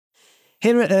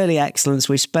Here at Early Excellence,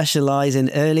 we specialise in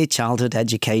early childhood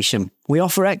education. We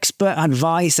offer expert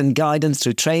advice and guidance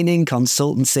through training,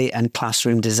 consultancy and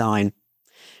classroom design.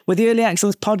 With the Early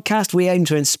Excellence podcast, we aim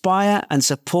to inspire and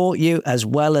support you as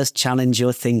well as challenge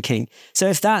your thinking. So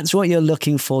if that's what you're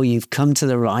looking for, you've come to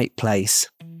the right place.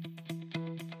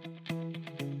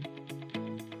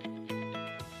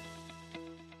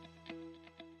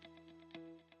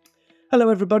 Hello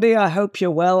everybody, I hope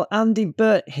you're well. Andy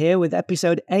Burt here with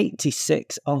episode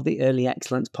 86 of the Early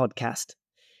Excellence podcast.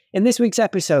 In this week's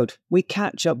episode, we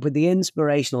catch up with the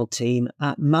inspirational team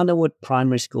at Manor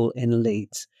Primary School in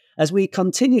Leeds as we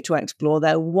continue to explore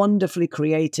their wonderfully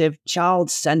creative,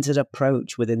 child-centred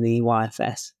approach within the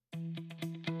EYFS.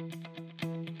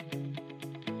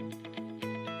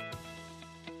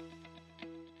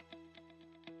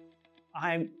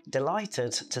 I'm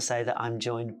delighted to say that I'm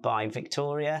joined by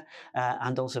Victoria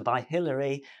and also by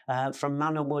Hilary from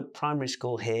Manor Primary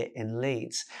School here in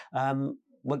Leeds.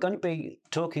 We're going to be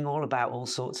talking all about all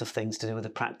sorts of things to do with the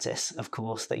practice, of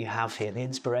course, that you have here, the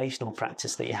inspirational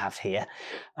practice that you have here.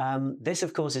 This,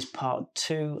 of course, is part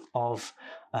 2 of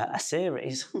a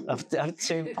series of 2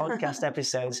 podcast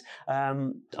episodes.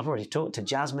 I've already talked to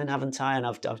Jasmine, haven't I? And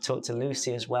I've talked to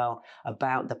Lucy as well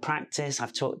about the practice.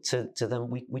 I've talked to them.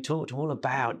 We talked all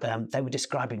about, they were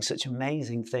describing such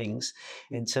amazing things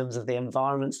in terms of the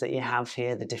environments that you have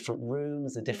here, the different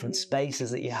rooms, the different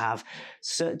spaces that you have.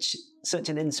 Such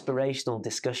an inspirational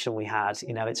discussion we had.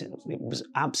 You know, it was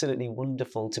absolutely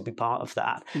wonderful to be part of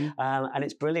that. And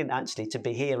it's brilliant actually to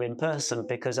be here in person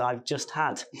because I've just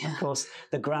had, of course,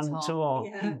 the grand tour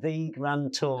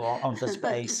of the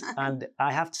space. And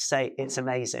I have to say, it's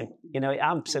amazing. You know, it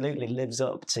absolutely lives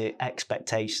up to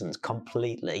expectations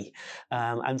completely.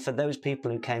 And for those people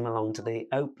who came along to the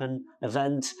open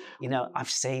event, you know,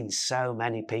 I've seen so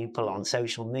many people on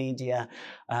social media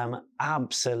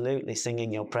absolutely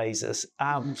singing your praises.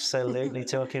 Absolutely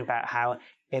talking about how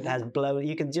it has blown,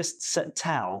 you can just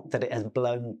tell that it has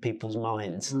blown people's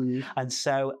minds. And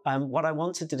so what I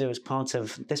wanted to do as part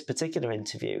of this particular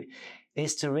interview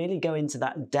is to really go into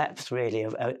that depth really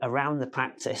of, around the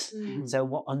practice. So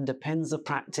what underpins the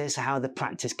practice, how the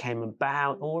practice came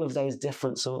about, all of those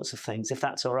different sorts of things, if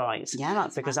that's all right. Yeah,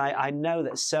 that's because I know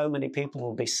that so many people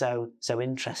will be so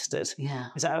interested. Yeah.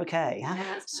 Is that okay? Yeah,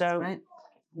 that's so right.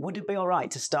 Would it be all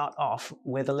right to start off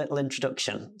with a little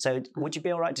introduction? So would you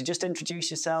be all right to just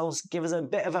introduce yourselves, give us a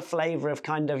bit of a flavour of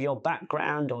kind of your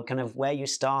background or kind of where you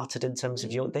started in terms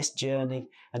of this journey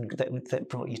and that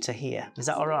brought you to here? Is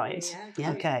that all right?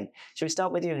 Yeah. Okay. Shall we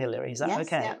start with you, Hilary? Is that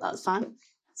okay? Yeah, that's fine.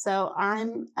 So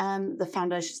I'm the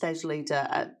foundation stage leader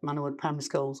at Manor Primary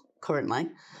School currently.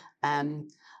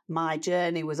 My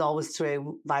journey was always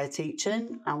through via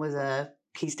teaching. I was a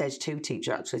Key Stage 2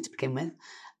 teacher actually to begin with.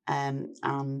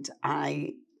 And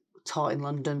I taught in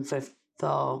London for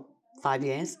 5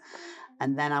 years.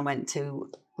 And then I went to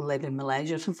live in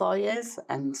Malaysia for 4 years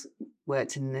and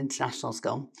worked in an international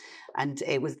school. And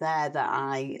it was there that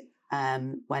I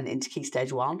went into Key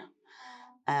Stage 1.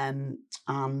 And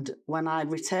when I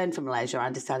returned from Malaysia, I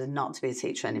decided not to be a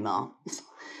teacher anymore.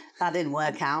 That didn't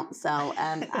work out. So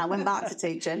I went back to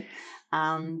teaching.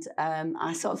 And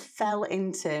I sort of fell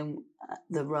into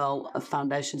the role of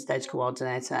foundation stage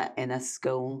coordinator in a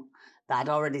school that I'd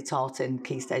already taught in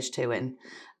Key Stage 2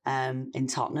 in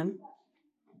Tottenham.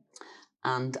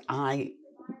 And I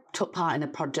took part in a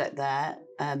project there,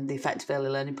 the Effective Early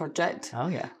Learning Project,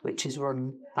 which is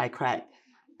run by Craig,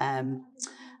 and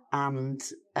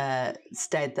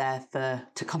stayed there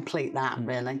to complete that,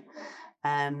 really.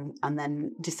 And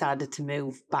then decided to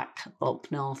move back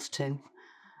up north to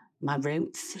my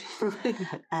roots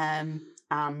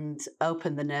and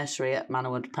opened the nursery at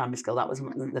Manor Primary School. That was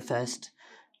the first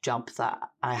job that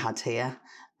I had here.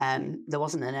 There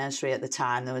wasn't a nursery at the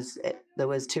time. There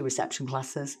was 2 reception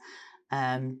classes.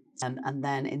 And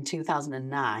then in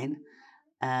 2009,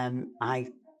 I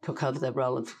took over the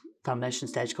role of foundation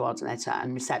stage coordinator,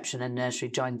 and reception and nursery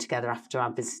joined together after I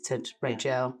visited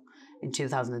Reggio in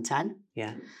 2010.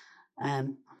 Yeah.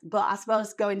 But I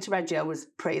suppose going to Reggio was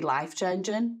pretty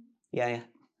life-changing. Yeah.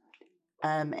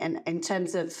 In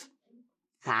terms of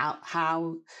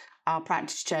how our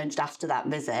practice changed after that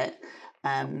visit,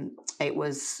 it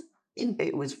was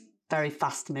very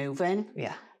fast moving.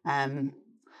 Yeah.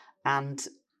 And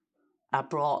I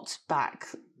brought back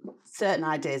certain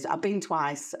ideas. I've been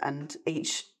twice, and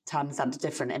each time has had a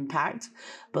different impact.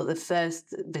 But the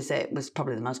first visit was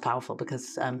probably the most powerful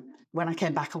because when I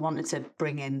came back, I wanted to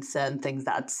bring in certain things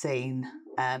that I'd seen.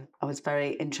 I was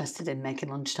very interested in making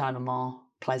lunchtime a more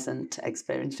pleasant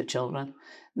experience for children,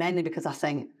 mainly because I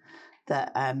think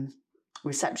that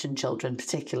reception children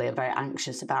particularly are very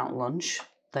anxious about lunch.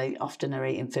 They often are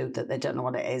eating food that they don't know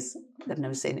what it is. They've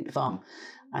never seen it before.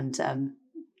 And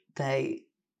they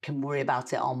can worry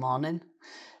about it all morning.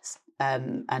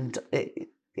 And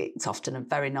it's often a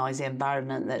very noisy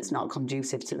environment that's not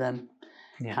conducive to them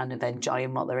kind of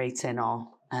enjoying what they're eating or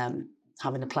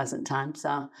having a pleasant time.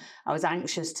 So I was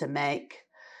anxious to make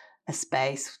a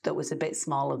space that was a bit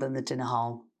smaller than the dinner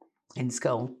hall in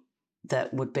school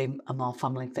that would be a more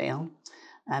family feel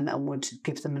and would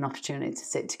give them an opportunity to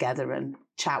sit together and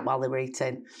chat while they were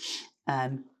eating.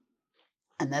 And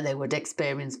then they would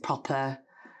experience proper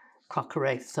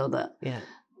crockery so that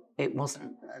it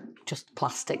wasn't just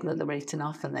plastic that they were eating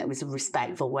off, and that it was a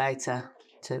respectful way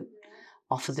to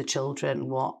offer the children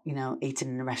what, you know, eating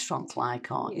in a restaurant's like,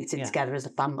 or eating together as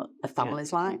a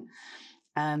family's like.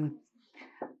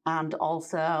 And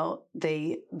also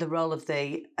the role of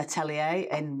the atelier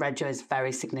in Reggio is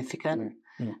very significant.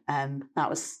 That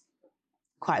was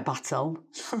quite a battle.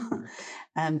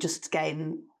 Just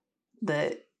getting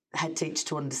the head teacher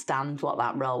to understand what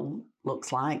that role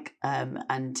looks like,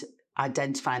 and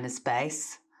identifying a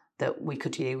space that we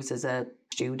could use as a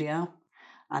studio.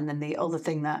 And then the other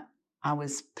thing that I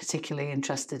was particularly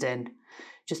interested in,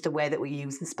 just the way that we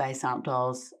use the space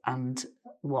outdoors and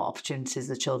what opportunities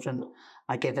the children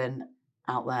are given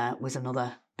out there, was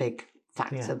another big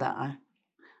factor that I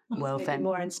wove in.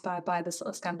 More inspired by the sort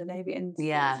of Scandinavian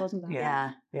stuff, wasn't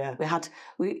there? Yeah.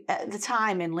 We at the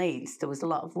time in Leeds, there was a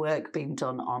lot of work being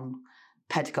done on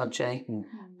pedagogy,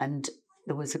 and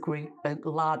there was a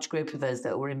large group of us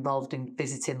that were involved in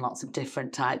visiting lots of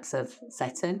different types of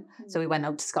setting. So we went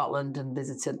up to Scotland and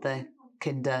visited the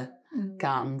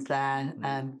kindergartens there,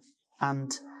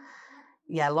 and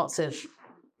lots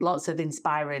of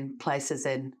inspiring places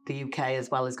in the UK as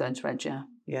well as going to Reggio.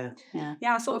 Yeah,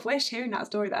 I sort of wish hearing that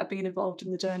story that I'd been involved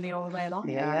in the journey all the way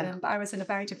along. But I was in a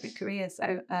very different career.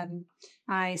 So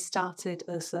I started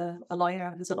as a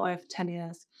lawyer. I was a lawyer for 10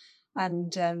 years.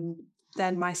 And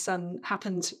then my son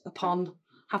happened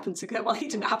to go, well, he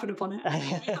didn't happen upon it.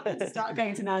 He happened to start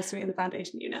going to nursery in the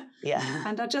foundation unit. Yeah.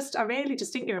 And I really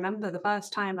distinctly remember the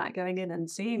first time like going in and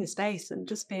seeing the space and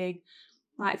just being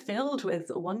like filled with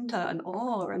wonder and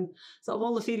awe and sort of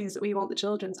all the feelings that we want the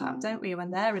children to have, don't we,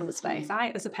 when they're in the space.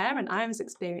 As a parent, I was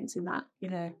experiencing that, you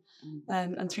know,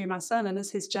 and through my son, and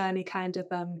as his journey kind of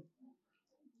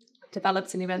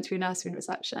developed and he went through nursery and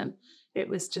reception, it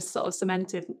was just sort of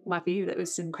cemented my view that it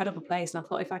was an incredible place. And I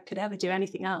thought if I could ever do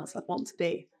anything else, I'd want to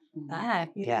be there.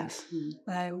 Yes.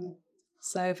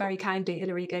 So very kindly,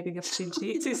 Hilary gave me the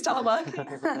opportunity to start working.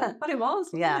 But it was,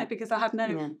 because I had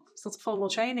no sort of formal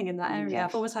training in that area.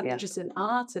 I've always had an interest in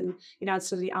art, and, you know, I'd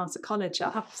studied art at college. I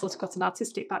have sort of got an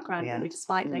artistic background, really,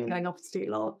 despite going off to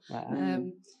do law.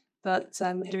 But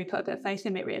Hilary put a bit of faith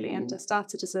in it, really, and I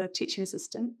started as a teaching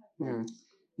assistant.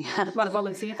 Well, a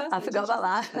volunteer first. I forgot about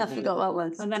that. I forgot about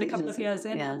that. And then a couple of years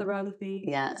in, the role of the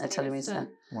atelier minister.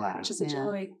 Wow. Which is a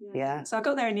joy. Yeah. So I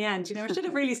got there in the end. You know, I should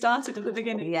have really started at the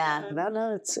beginning.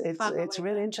 No, it's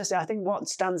really interesting. I think what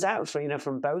stands out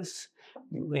from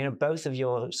both of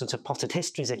your sort of potted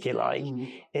histories, if you like,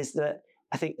 is that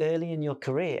I think early in your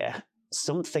career,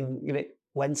 something,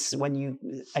 when you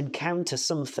encounter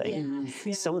something,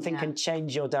 something can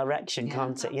change your direction,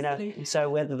 can't it? You know, so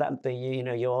whether that be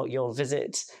your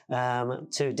visit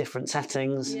to different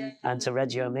settings and to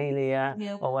Reggio Emilia,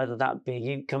 or whether that be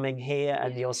you coming here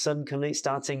and your son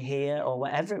starting here, or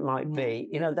whatever it might be,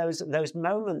 those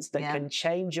moments that can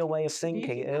change your way of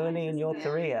thinking early in your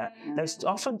career. Those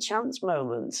often chance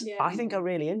moments, I think, are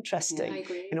really interesting. I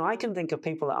agree. I can think of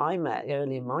people that I met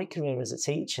early in my career as a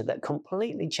teacher that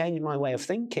completely changed my way of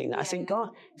thinking. I think,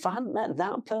 God, if I hadn't met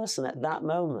that person at that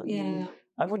moment,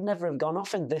 I would never have gone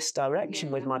off in this direction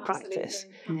with my practice.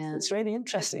 It's really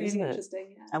interesting, isn't it?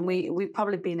 And we've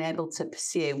probably been able to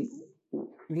pursue.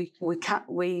 We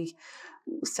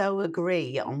so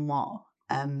agree on what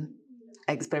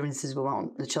experiences we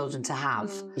want the children to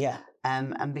have.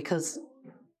 And because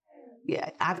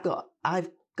I've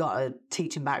got a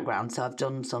teaching background, so I've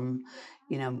done some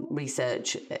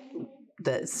research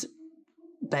that's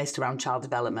based around child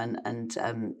development and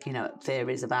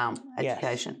theories about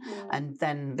education. And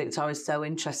then Victoria's so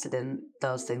interested in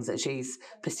those things that she's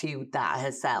pursued that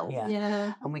herself.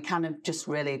 And we kind of just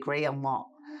really agree on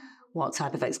what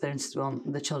type of experiences we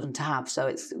want the children to have. So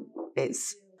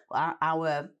it's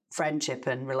our friendship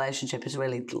and relationship has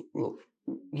really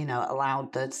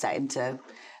allowed the setting to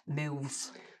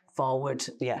move forward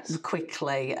Yes.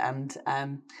 quickly and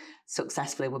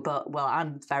successfully.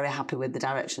 I'm very happy with the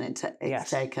direction it's Yes.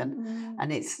 taken,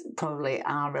 and it's probably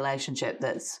our relationship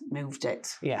that's moved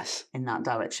it Yes. in that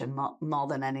direction more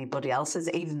than anybody else's,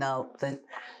 even though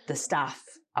the staff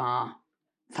are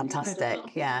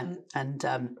fantastic, and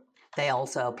they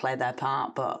also play their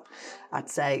part. But I'd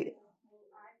say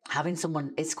having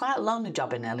someone, it's quite a lonely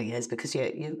job in early years because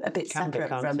you're a bit separate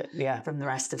from the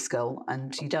rest of school,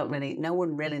 and no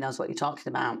one really knows what you're talking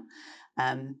about.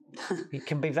 It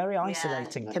can be very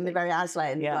isolating. It can be very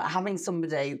isolating, but having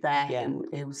somebody there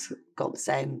who's got the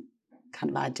same kind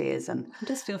of ideas. And I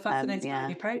just feel fascinated by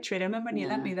the approach, really. I remember when you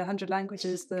lent me the 100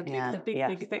 Languages, the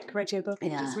big thick radio book,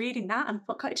 and just reading that, and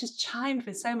it just chimed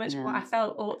with so much what I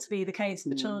felt ought to be the case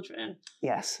for children.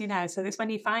 Yes. So it's when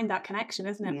you find that connection,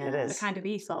 isn't it? It the kind of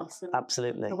ethos. And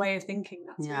absolutely. the way of thinking.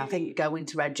 That's I think going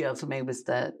to Reggio for me was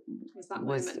there's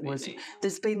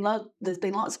been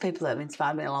lots of people that have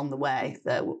inspired me along the way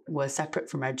that were separate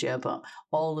from Reggio, but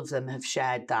all of them have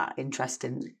shared that interest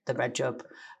in the Reggio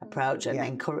approach,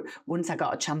 and once I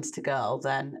got a chance to go,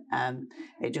 then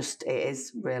it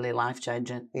is really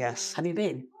life-changing. Yes. Have you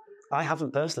been? I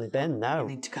haven't personally been, no. You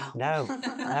need to go. No,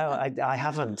 I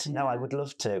haven't. No, I would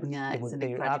love to. Yeah, it would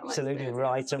be absolutely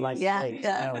right on my street.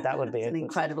 No, that would be an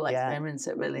incredible experience,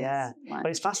 it really is. But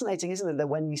it's fascinating, isn't it, that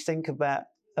when you think about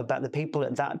the people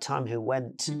at that time who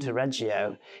went to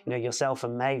Reggio, yourself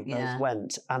and May both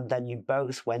went, and then you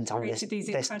both went on this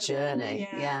journey,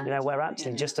 where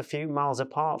actually just a few miles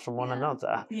apart from one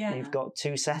another, you've got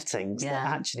two settings that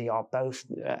actually are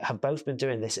have both been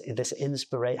doing this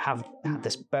have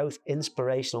this both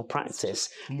inspirational practice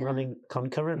running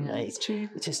concurrently. It's true.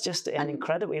 Which is just an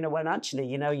incredible, when actually,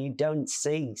 you don't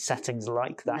see settings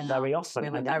like that very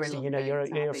often. And actually,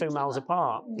 you're a few miles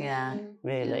apart. Yeah.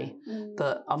 Really.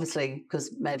 But obviously,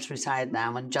 because Maeve's retired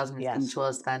now and Jasmine's come to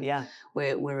us, then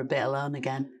we're a bit alone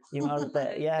again. You are a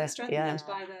bit,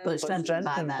 but strengthened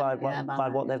by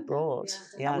what they've brought.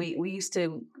 Yeah. I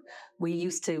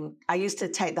used to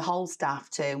take the whole staff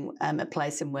to a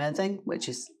place in Worthing, which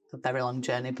is a very long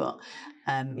journey, but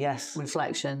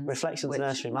Reflections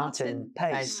Nursery, Martin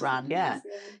Pace ran.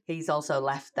 He's also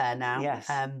left there now.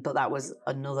 But that was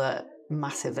another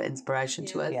massive inspiration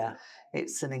to us.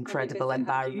 It's an incredible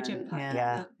environment.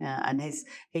 And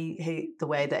the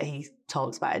way that he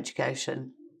talks about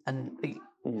education and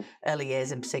early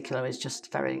years in particular is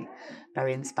just very,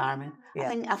 very inspiring.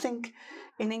 I think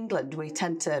in England we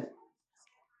tend to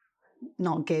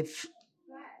not give.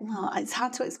 Well, it's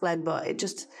hard to explain, but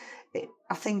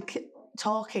I think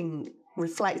talking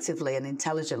reflectively and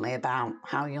intelligently about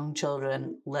how young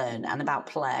children learn and about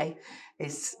play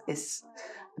is a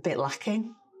bit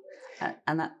lacking.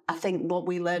 And I think what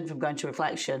we learned from going to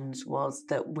Reflections was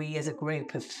that we as a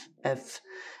group of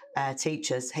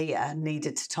teachers here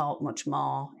needed to talk much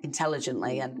more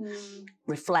intelligently and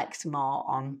reflect more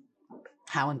on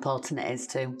how important it is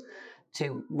to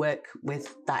work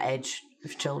with that age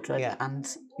of children. And,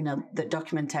 the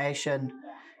documentation,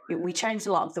 we changed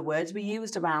a lot of the words we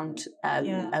used around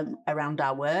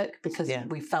our work because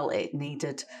we felt it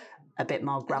needed a bit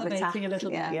more gravitas. A little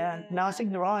bit. No, I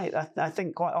think you're right. I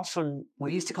think quite often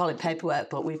we used to call it paperwork,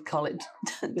 but we call it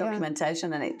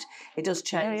documentation, and it does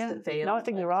change the feel. No, I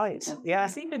think you're right. Yeah.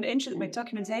 It's even interesting with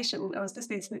documentation. I was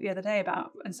listening to it the other day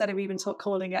about, instead of even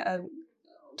calling it a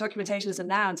documentation as a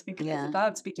noun, to be a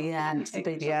verb to be documented. To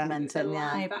be documented.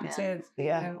 Live, active.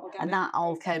 And that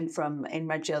all came from, in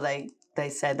Reggio, they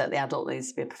say that the adult needs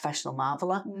to be a professional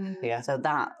marveller. So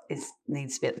that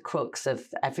needs to be at the crux of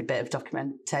every bit of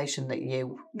documentation that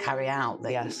you carry out.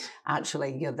 That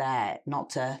actually you're there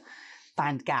not to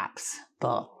find gaps,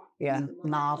 but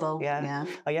marvel.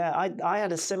 I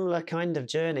had a similar kind of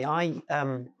journey.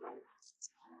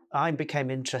 I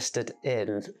became interested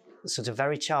in sort of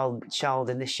very child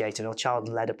initiated or child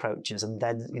led approaches, and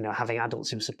then having adults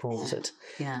who supported,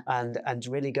 and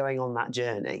really going on that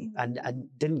journey, and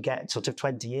didn't get sort of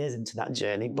 20 years into that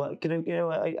journey, but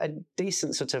a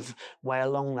decent sort of way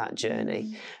along that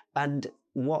journey. And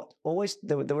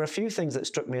there were a few things that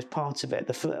struck me as part of it.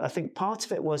 I think part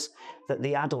of it was that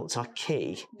the adults are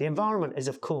key. The environment is,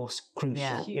 of course,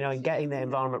 crucial. And getting the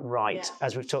environment right,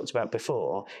 as we've talked about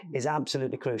before, is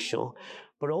absolutely crucial.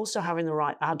 But also having the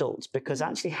right adults, because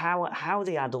actually how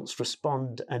the adults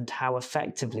respond and how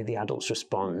effectively the adults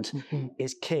respond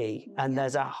is key. And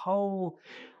there's a whole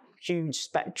huge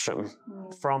spectrum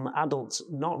from adults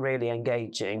not really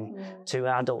engaging to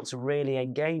adults really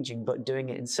engaging, but doing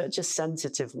it in such a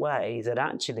sensitive way that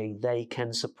actually they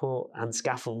can support and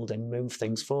scaffold and move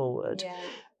things forward.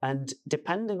 And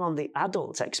depending on the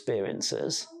adults'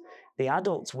 experiences, the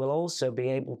adults will also be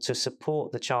able to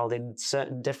support the child in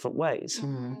certain different ways.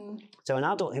 So an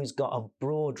adult who's got a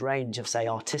broad range of, say,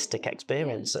 artistic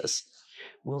experiences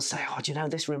will say, oh, do you know,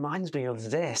 this reminds me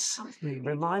of this,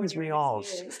 reminds me of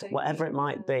whatever it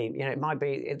might be. You know, it might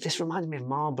be, this reminds me of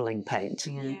marbling paint,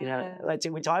 you know,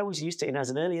 which I always used to, you know,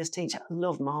 as an earliest teacher, I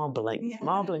love marbling.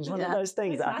 Marbling's one of those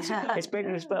things that it's big,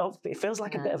 it feels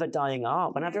like a bit of a dying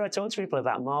art. Whenever I talk to people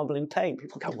about marbling paint,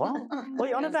 people go, what? What are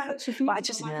you on about? But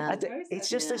it's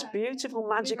just this beautiful,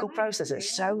 magical process. It's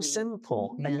so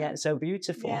simple and yet so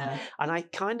beautiful. And I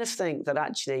kind of think that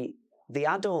actually, the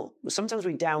adult, sometimes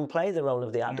we downplay the role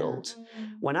of the adult,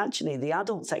 when actually the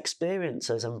adult's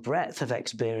experiences and breadth of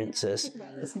experiences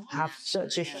have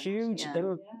such a huge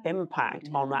impact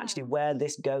on actually where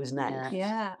this goes next.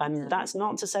 And that's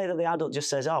not to say that the adult just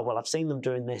says, oh, well, I've seen them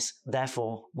doing this,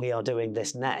 therefore we are doing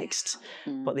this next.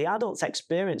 But the adult's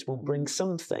experience will bring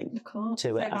something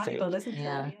to it, I think.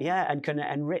 And can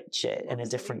enrich it in a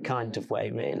different kind of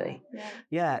way, really.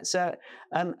 So,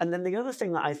 and then the other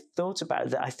thing that I thought about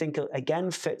that I think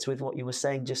again fits with what you were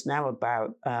saying just now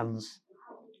about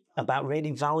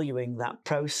really valuing that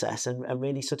process and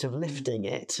really sort of lifting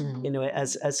it, you know,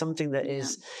 as something that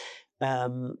is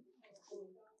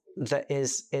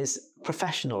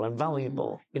professional and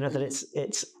valuable. You know,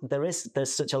 that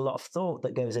there's such a lot of thought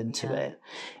that goes into it.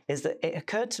 Is that it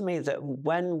occurred to me that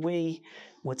when we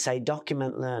would say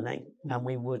document learning and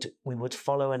we would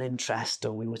follow an interest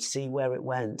or we would see where it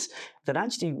went, that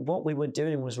actually what we were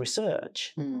doing was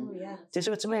research. Do you see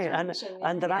what I mean?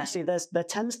 And that actually there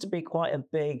tends to be quite a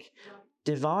big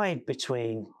divide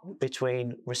between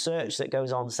research that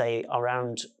goes on, say,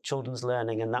 around children's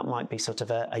learning, and that might be sort of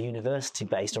a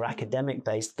university-based or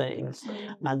academic-based thing,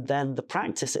 and then the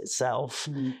practice itself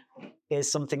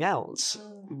is something else.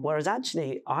 Whereas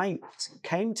actually, I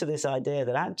came to this idea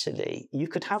that actually you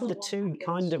could have the two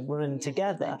kind of run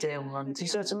together. Do you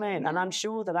see what I mean? And I'm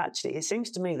sure that actually, it seems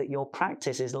to me that your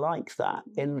practice is like that,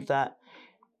 in that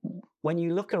when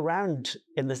you look around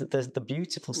in the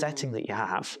beautiful setting that you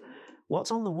have,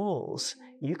 what's on the walls,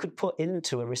 you could put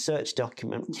into a research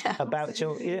document about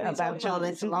children. That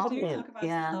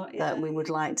we would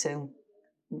like to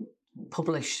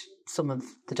publish some of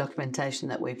the documentation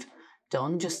that we've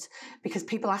done, just because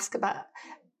people ask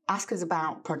us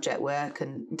about project work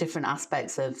and different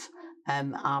aspects of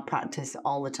our practice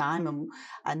all the time,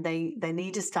 and they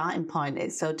need a starting point.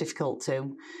 It's so difficult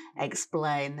to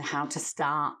explain how to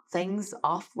start things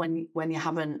off when you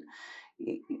haven't.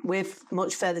 We're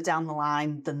much further down the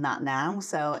line than that now,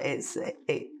 so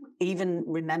even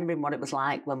remembering what it was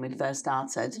like when we first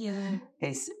started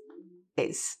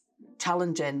it's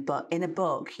challenging. But in a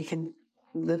book, you can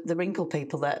the Wrinkle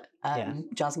People that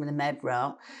Jasmine and Meg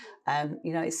wrote.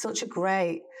 You know, it's such a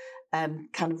great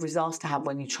kind of resource to have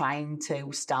when you're trying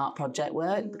to start project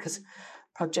work, because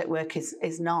project work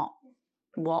is not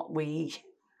what we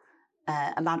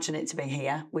imagine it to be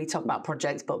here. We talk about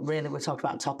projects, but really we're talking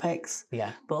about topics.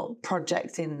 But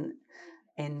project in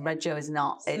Reggio is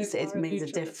not. It means a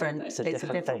different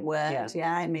word.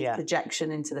 It means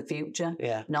projection into the future,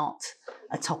 not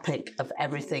a topic of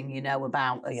everything you know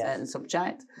about a certain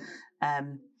subject.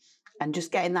 And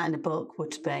just getting that in a book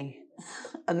would be,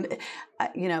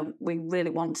 you know, we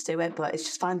really want to do it, but it's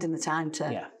just finding the time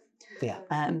to.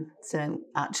 So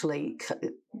actually,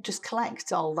 just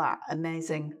collect all that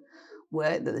amazing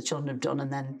work that the children have done,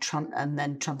 and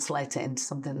then translate it into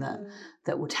something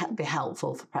that would be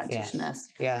helpful for practitioners.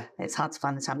 It's hard to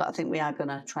find the time, but I think we are going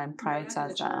to try and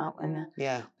prioritise that out.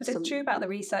 But it's true about the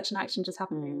research and action just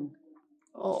happening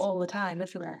all the time,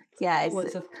 isn't it?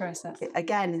 It's a process.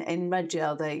 Again, in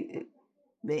Reggio,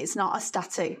 it's not a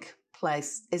static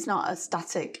place. It's not a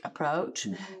static approach.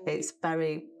 It's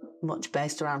very much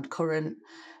based around current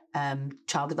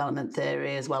child development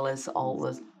theory, as well as all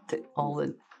the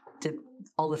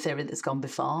theory that's gone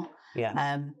before.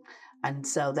 And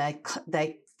so they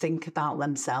think about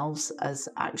themselves as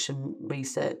action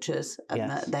researchers, and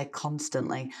that they're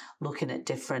constantly looking at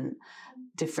different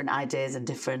ideas and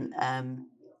different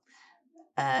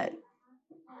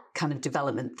kind of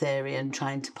development theory and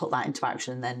trying to put that into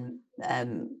action, and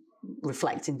then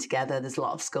reflecting together. There's a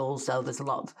lot of schools, so there's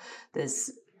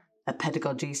a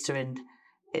pedagogista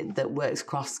that works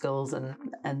across schools,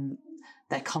 and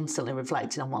they're constantly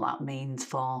reflecting on what that means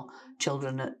for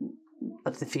children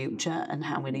of the future, and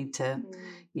how we need to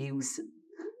use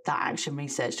that action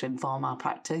research to inform our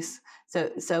practice.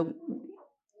 So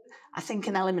I think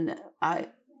an element, I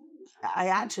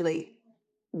actually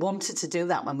wanted to do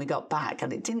that when we got back,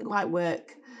 and it didn't quite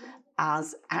work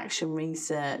as action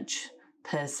research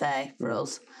per se for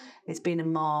us. It's been a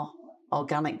more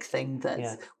organic thing.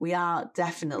 That we are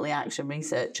definitely action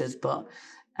researchers, but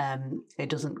it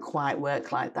doesn't quite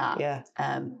work like that.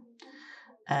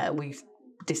 We've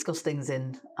discussed things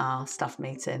in our staff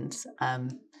meetings,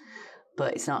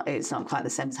 but it's not quite the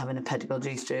same as having a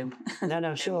pedagogy stream.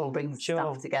 No, sure. Bring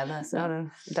staff together. So. No,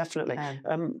 definitely.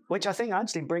 Which I think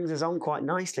actually brings us on quite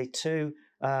nicely to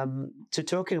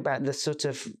talking about the sort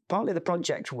of partly the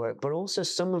project work, but also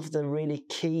some of the really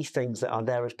key things that are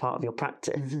there as part of your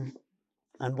practice. Mm-hmm.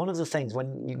 And one of the things,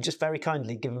 when you just very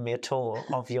kindly given me a tour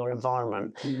of your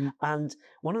environment, and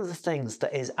one of the things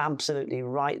that is absolutely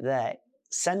right there,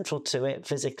 central to it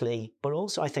physically, but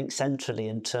also I think centrally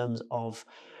in terms of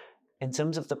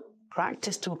the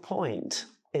practice to a point,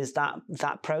 is that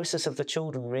process of the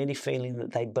children really feeling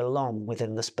that they belong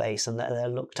within the space and that they're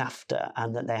looked after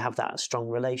and that they have that strong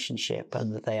relationship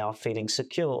and that they are feeling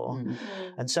secure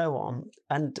and so on.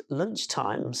 And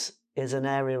lunchtimes is an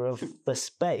area of the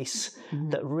space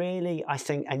that really, I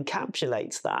think,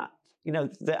 encapsulates that. You know,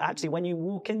 that actually when you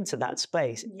walk into that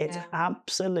space, it's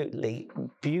absolutely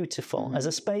beautiful. As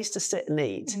a space to sit and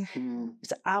eat,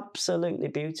 it's absolutely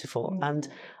beautiful. And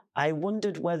I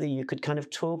wondered whether you could kind of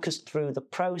talk us through the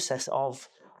process of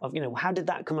how did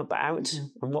that come about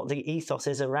and what the ethos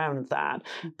is around that,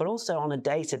 but also on a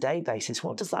day-to-day basis,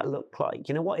 what does that look like?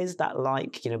 What is that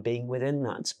like, being within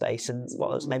that space and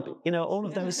what maybe, all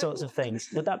of those sorts of things.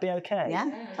 Would that be okay?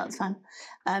 Yeah, that's fine.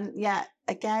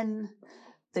 Again,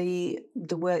 the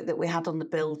work that we had on the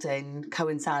building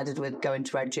coincided with going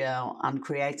to Reggio and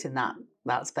creating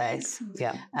that space.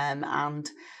 Yeah. And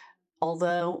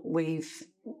although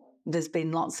there's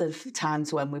been lots of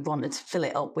times when we've wanted to fill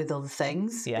it up with other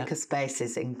things because space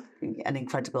is an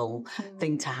incredible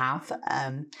thing to have,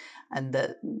 and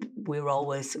that we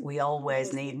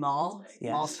always need more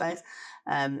space.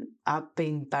 I've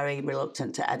been very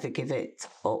reluctant to ever give it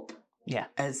up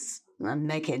and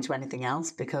make it into anything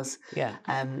else because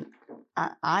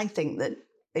I think that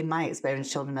in my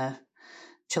experience,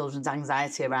 children's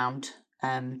anxiety around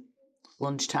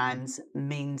lunchtimes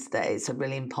means that it's a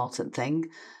really important thing,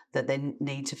 that they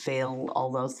need to feel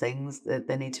all those things, that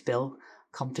they need to feel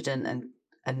confident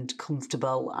and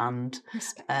comfortable and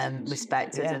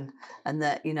respected, and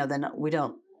that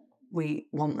we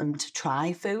want them to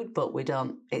try food, but we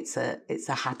don't. It's a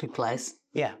happy place.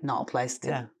 Yeah, not a place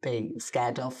to be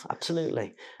scared of.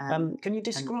 Absolutely. Can you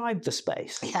describe the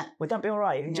space? Yeah. Would that be all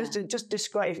right? Yeah. Just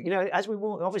describe, as we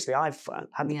walk, obviously I've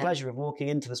had the pleasure of walking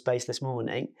into the space this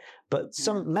morning, but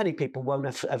many people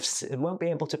won't be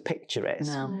able to picture it.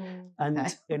 No.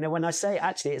 And, when I say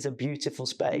actually it's a beautiful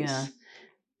space,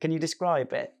 can you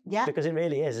describe it? Yeah. Because it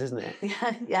really is, isn't it?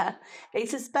 Yeah.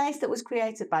 It's a space that was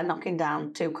created by knocking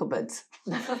down 2 cupboards.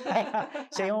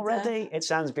 See, already it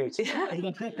sounds beautiful.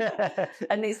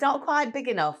 And it's not quite big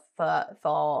enough for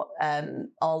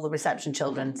all the reception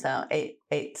children, so it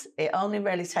only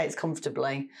really takes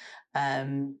comfortably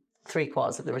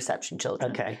 3/4 of the reception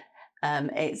children. Okay.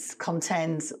 It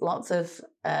contains lots of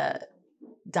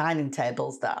dining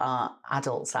tables that are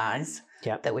adult size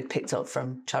that we picked up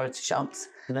from charity shops.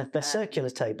 And they're circular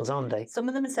tables, aren't they? Some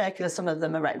of them are circular, some of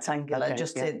them are rectangular, to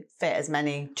fit as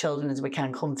many children as we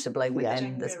can comfortably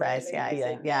within the space.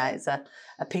 It's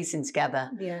a piecing together.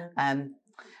 Yeah.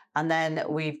 And then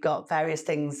we've got various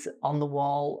things on the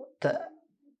wall that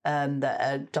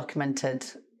are documented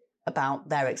about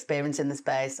their experience in the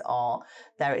space or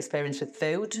their experience with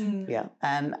food. Yeah.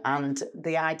 And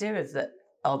the idea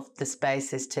of the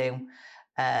space is to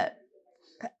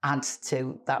add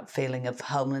to that feeling of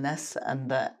homeliness, and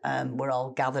that we're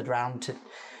all gathered around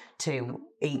to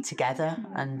eat together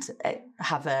and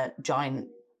have a joint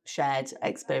shared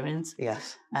experience.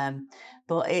 Yes.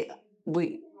 But it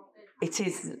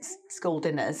is school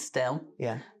dinners still.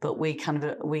 Yeah. But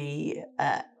we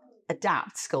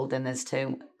adapt school dinners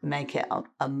to make it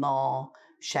a more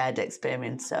shared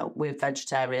experience. So we're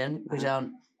vegetarian. We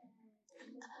don't.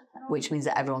 Which means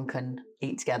that everyone can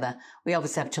eat together. We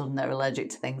obviously have children that are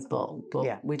allergic to things, but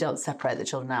we don't separate the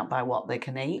children out by what they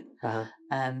can eat.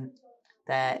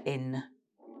 They're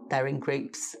in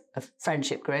groups, of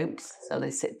friendship groups, so they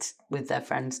sit with their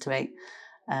friends to eat.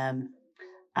 And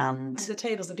the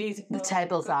tables are beautiful. The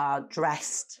tables are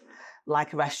dressed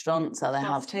like a restaurant, so they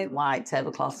have white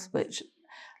tablecloths, which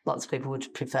lots of people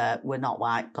would prefer were not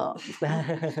white, but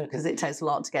because it takes a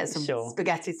lot to get some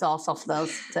spaghetti sauce off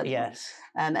those. Yes.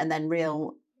 And then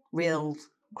real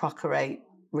crockery,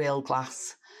 real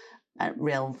glass,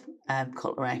 real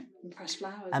cutlery.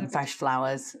 And fresh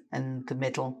flowers in the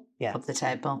middle of the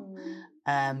table.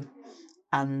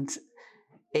 And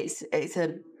it's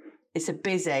a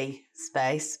busy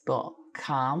space, but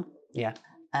calm. Yeah.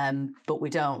 But we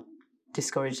don't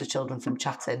discourage the children from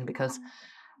chatting, because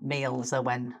meals are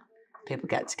when people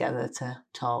get together to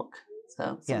talk.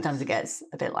 So sometimes it gets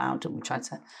a bit loud, and we try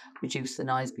to reduce the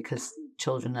noise because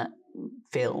children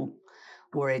feel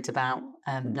worried about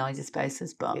noisy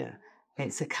spaces, but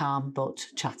it's a calm but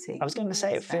chatty. I was going to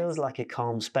say, it feels like a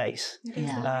calm space. The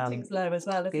lighting's low as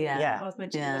well, isn't it? I was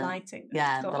mentioning the lighting.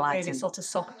 Yeah, the lighting. Really sort of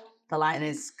soft. The lighting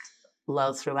is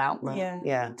low throughout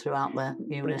the throughout the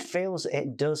unit. But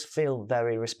it does feel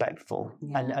very respectful,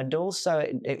 and also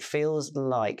it feels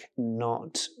like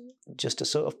not just a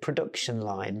sort of production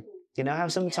line. You know how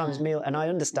sometimes meal, and I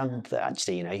understand that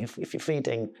actually, you know, if you're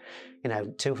feeding,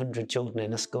 200 children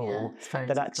in a school,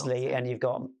 that actually, and you've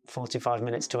got 45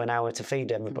 minutes to an hour to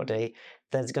feed everybody,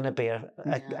 there's going to be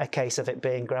a case of it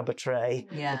being grab a tray.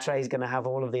 The tray's going to have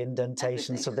all of the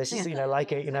indentations. So this is,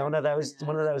 like one of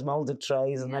those molded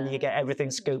trays, and then you get everything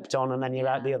scooped on, and then you're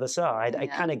out the other side.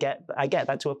 I get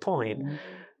that to a point,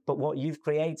 but what you've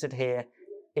created here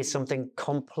is something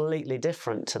completely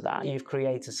different to that. You've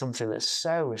created something that's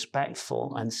so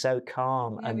respectful and so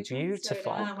calm and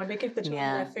beautiful. When we give the children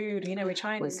their food, we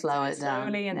try and slow it down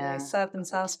slowly, and they serve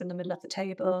themselves in the middle of the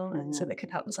table, and so they can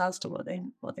help themselves to what they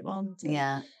want.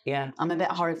 Yeah. I'm a bit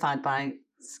horrified by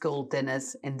school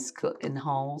dinners in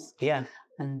halls. Yeah.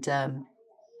 And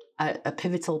a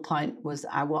pivotal point was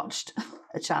I watched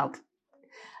a child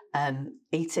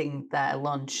eating their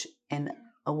lunch in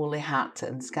a woolly hat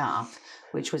and scarf,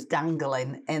 which was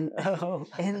dangling in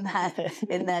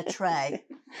their tray.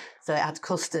 So it had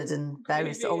custard and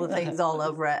various other things all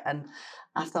over it. And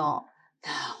I thought,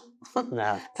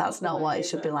 no, that's not what it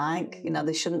should be like.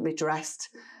 They shouldn't be dressed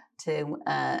to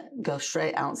go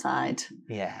straight outside.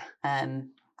 Yeah.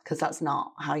 Because that's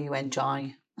not how you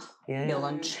enjoy your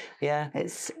lunch. Yeah.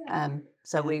 It's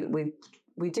so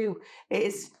we do. It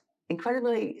is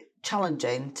incredibly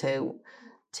challenging to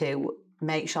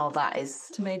make sure that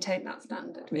is to maintain that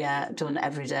standard. Done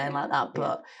every day like that.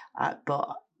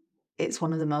 But it's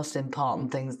one of the most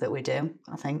important things that we do,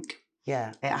 I think.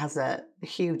 Yeah. It has a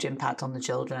huge impact on the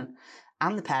children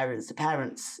and the parents. The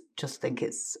parents just think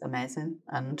it's amazing.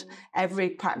 And every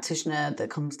practitioner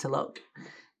that comes to look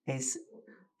is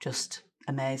just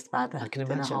amazed by the I can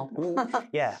imagine. hall.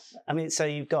 Yeah. I mean, so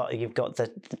you've got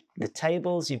the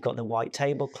tables, you've got the white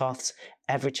tablecloths.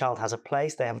 Every child has a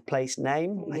place. They have a place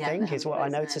name, I think, is what I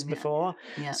noticed before.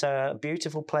 Yeah. So a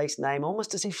beautiful place name,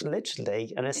 almost as if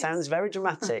literally, and it sounds very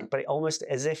dramatic, but almost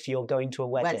as if you're going to a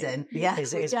wedding. Yeah.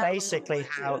 Is basically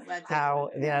how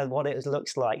what it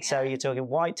looks like. Yeah. So you're talking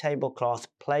white tablecloth,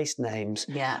 place names,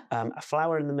 a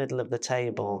flower in the middle of the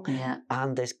table,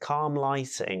 and this calm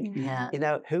lighting.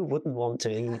 Yeah. Who wouldn't want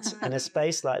to eat in a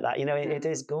space like that? It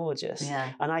is gorgeous.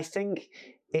 Yeah. And I think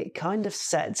it kind of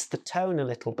sets the tone a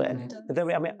little bit. And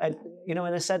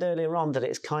I said earlier on that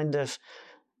it's kind of,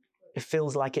 it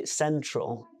feels like it's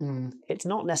central. It's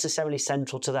not necessarily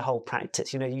central to the whole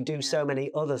practice. You do so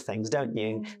many other things, don't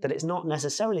you, that it's not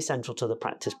necessarily central to the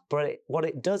practice. But what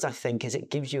it does, I think, is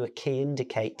it gives you a key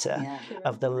indicator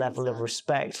of the level of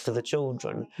respect for the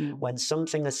children when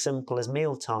something as simple as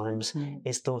meal times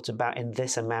is thought about in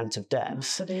this amount of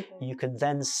depth. You can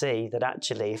then see that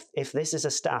actually, if this is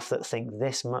a staff that think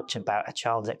this much about a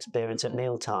child's experience at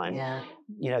mealtime,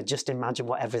 just imagine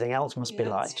what everything else must be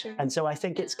like. And so I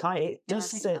think it does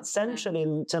sit centrally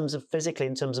in terms of physically,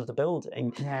 in terms of the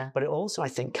building, but it also, I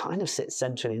think, kind of sits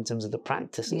centrally in terms of the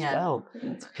practice as well.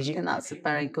 I think that's a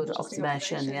very good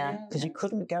observation, Because you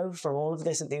couldn't go from all of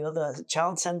this at the other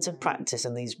child-centred practice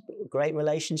and these great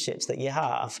relationships that you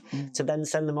have to then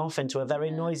send them off into a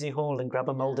very noisy hall and grab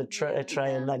a moulded tray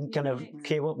and then kind of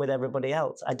queue up with everybody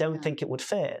else. I don't think it would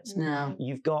fit. No.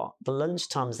 You've got the lunch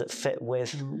times that fit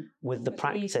with the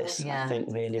practice, I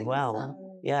think, really well.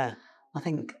 So. Yeah. I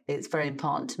think it's very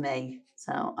important to me,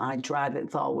 so I drive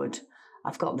it forward.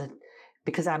 I've got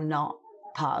because I'm not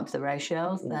part of the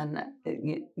ratios, then,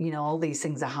 all these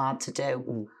things are hard to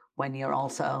do when you're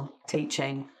also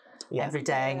teaching every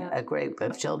day a group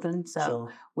of children. So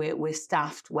we're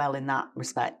staffed well in that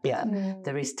respect. Yeah.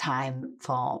 There is time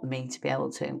for me to be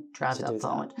able to drive that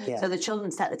forward. Yeah. So the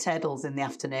children set the tables in the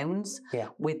afternoons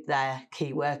with their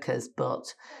key workers,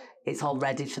 but it's all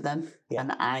ready for them. Yeah.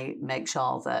 And I make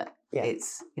sure that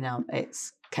it's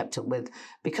kept up with,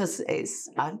 because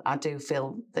I do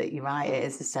feel that you're right, it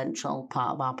is a central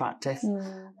part of our practice,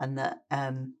 and that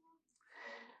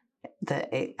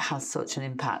it has such an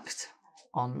impact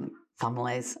on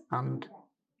families, and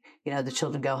the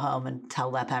children go home and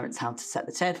tell their parents how to set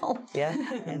the table. Yeah.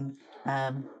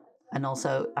 And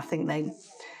also I think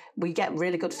we get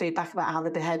really good feedback about how they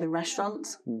behave in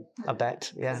restaurants. I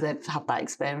bet, because they've had that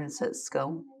experience at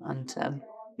school, and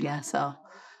so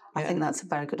I think that's a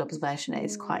very good observation. It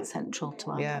is quite central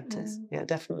to our practice. Yeah,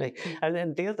 definitely. And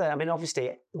then the other, I mean,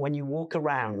 obviously, when you walk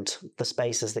around the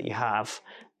spaces that you have,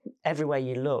 everywhere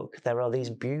you look, there are these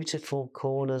beautiful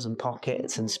corners and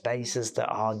pockets and spaces that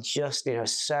are just,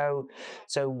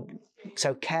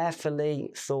 so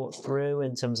carefully thought through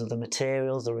in terms of the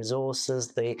materials, the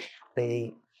resources, the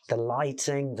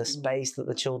lighting, the space that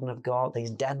the children have got,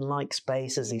 these den-like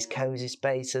spaces, these cozy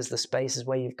spaces, the spaces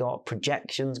where you've got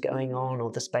projections going on,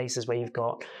 or the spaces where you've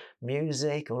got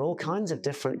music, or all kinds of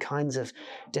different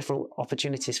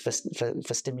opportunities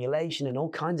for stimulation in all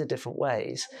kinds of different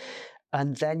ways.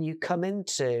 And then you come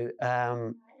into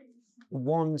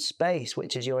one space,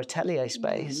 which is your atelier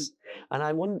space. And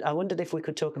I wondered if we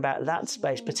could talk about that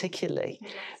space particularly,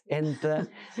 in that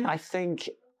I think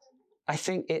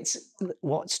it's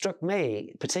what struck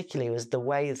me particularly was the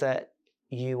way that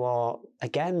you are,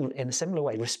 again, in a similar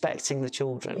way, respecting the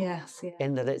children. Yes, yeah.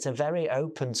 In that it's a very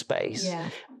open space,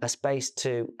 a space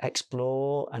to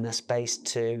explore and a space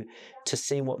to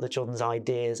see what the children's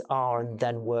ideas are and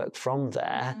then work from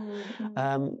there.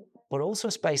 But also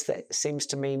a space that seems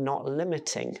to me not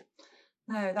limiting.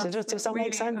 No, does that really,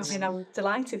 make sense? I mean, I'm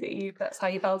delighted that that's how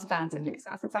you felt about it, because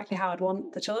that's exactly how I'd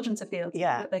want the children to feel.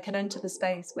 That they can enter the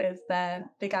space with their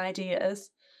big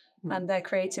ideas and their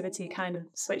creativity kind of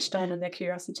switched on, and their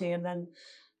curiosity, and then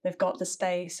they've got the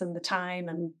space and the time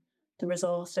and the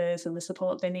resources and the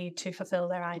support they need to fulfill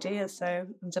their ideas. So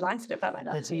I'm delighted about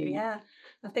that too. Yeah,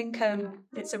 I think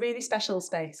it's a really special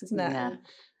space, isn't it? Yeah.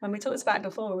 When we talked about it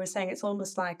before, we were saying it's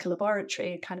almost like a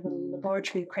laboratory, kind of a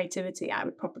laboratory of creativity, I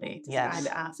would probably describe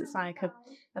it as. It's like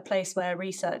a place where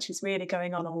research is really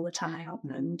going on all the time.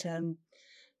 And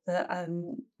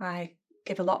I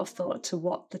give a lot of thought to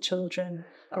what the children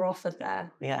are offered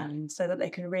there, so that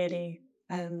they can really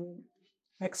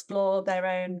explore their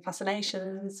own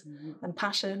fascinations and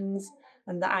passions,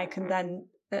 and that I can then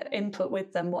input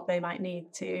with them what they might need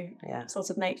to sort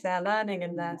of make their learning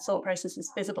and their thought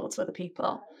processes visible to other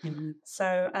people.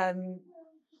 So I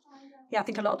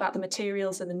think a lot about the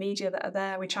materials and the media that are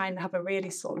there. We try and have a really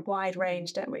sort of wide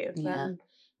range, don't we, of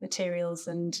materials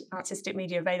and artistic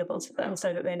media available to them,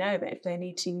 so that they know that if they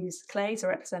need to use clay to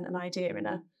represent an idea in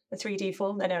a 3D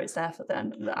form, they know it's there for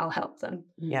them, that I'll help them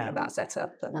get that set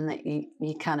up. And that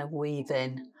you kind of weave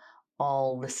in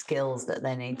all the skills that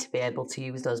they need to be able to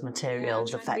use those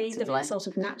materials effectively. Read them sort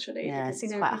of naturally. Yeah, because,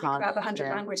 it's think quite hard. about the 100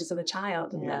 languages of a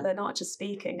child, and they're not just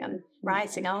speaking and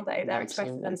writing, are they? They're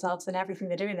expressing themselves in everything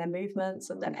they're doing, their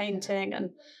movements and their painting, and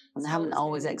they haven't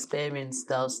always experienced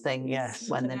those things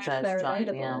when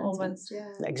they're almost.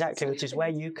 Exactly, which is where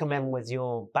you come in with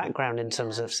your background in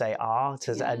terms of, say, art,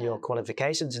 and your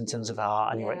qualifications in terms of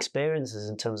art, and your experiences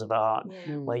in terms of art,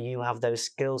 where you have those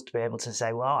skills to be able to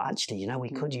say, well, actually, we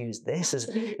could use this as,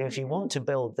 if you want to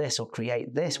build this or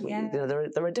create this,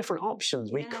 there are different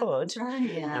options. We could,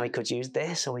 we could use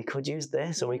this, or we could use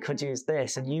this, or we could use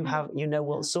this, and you know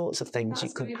what sorts of things you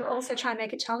could. But also try and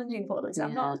make it challenging for them. So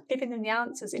I'm not giving them the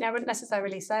answers. I wouldn't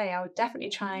necessarily say. I would definitely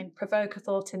try and provoke a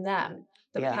thought in them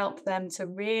that would help them to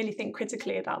really think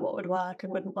critically about what would work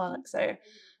and wouldn't work. So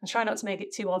I try not to make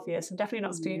it too obvious. I'm definitely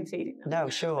not spoon feeding them. No,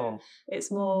 sure. It's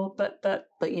more, but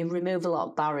you remove a lot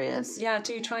of barriers. Yeah, I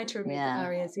do try to remove the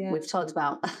barriers. Yeah, we've talked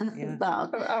about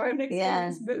about our own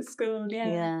experience at school.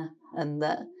 And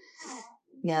that.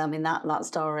 Yeah, I mean that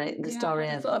story, the story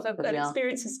of an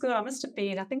experience in school. I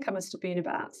think I must have been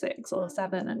about 6 or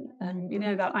 7,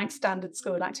 and that like standard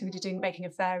school activity, making a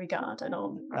fairy garden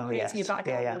or creating a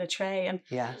background on a tray, and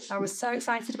I was so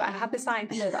excited about it. I had this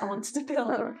idea that I wanted to build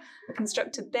a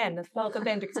constructed bin, a vulgar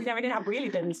bin, because we didn't have really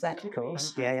bins then. Of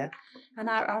course, And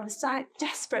I was like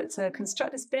desperate to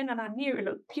construct this bin, and I knew it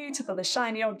looked beautiful, a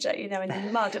shiny object, in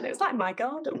the mud, and it was like my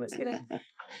garden was,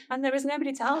 And there was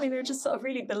nobody to help me. They were just sort of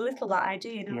really belittle that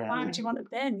idea. Why would you want a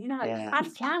bin? Add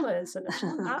flowers, and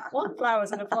I want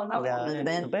flowers in a pot.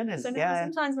 So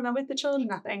sometimes when I'm with the children,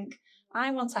 I think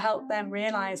I want to help them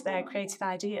realise their creative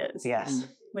ideas. Yes.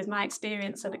 With my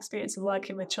experience of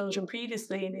working with children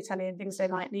previously in Italy and things they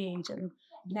might need, and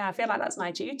I feel like that's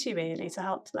my duty really, to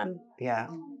help them.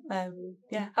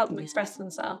 Help them express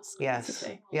themselves. Yes.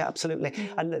 Yeah, absolutely.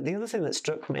 And the other thing that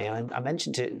struck me, and I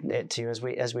mentioned it to you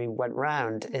as we went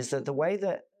round, is that the way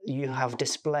that you have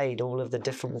displayed all of the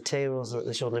different materials that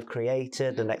the children have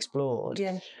created and explored.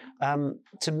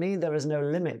 To me, there is no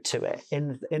limit to it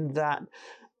in that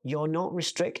you're not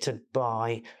restricted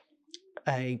by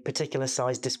a particular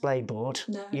size display board.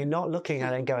 No. You're not looking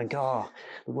at it and going,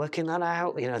 working that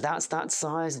out, that's that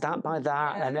size, that by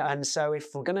that. And so if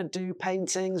we're going to do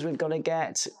paintings, we've got to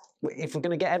get if we're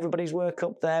going to get everybody's work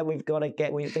up there, we've got to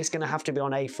it's going to have to be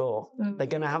on A4. They're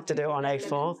going to have to do it on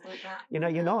A4. You know,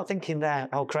 you're not thinking there,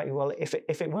 oh, great, well, if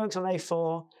it works on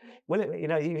A4, will it, you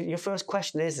know, your first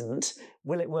question isn't,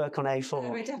 will it work on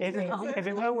A4? If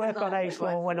it won't work on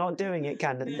A4, we're not doing it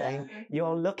kind of thing.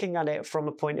 You're looking at it from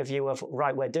a point of view of,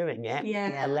 right, we're doing it,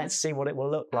 and let's see what it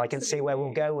will look like and see where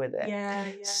we'll go with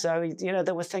it. So, you know,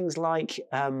 there were things like...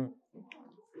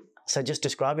 So just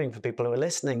describing for people who are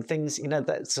listening, things, you know,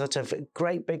 that sort of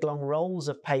great big long rolls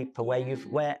of paper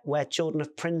where children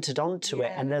have printed onto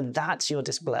it, and then that's your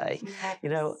display. You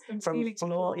know, from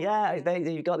floor,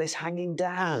 you've got this hanging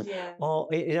down, or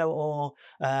you know, or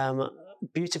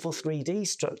beautiful 3D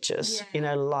structures, you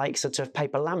know, like sort of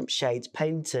paper lampshades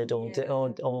painted or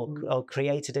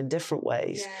created in different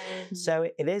ways. So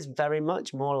it is very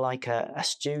much more like a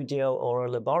studio or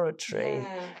a laboratory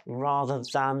rather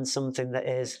than something that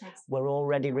is, we're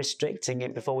already restricting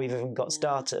it before we've even got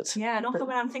started. Yeah, and often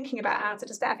when I'm thinking about how to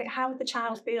just, I think, how would the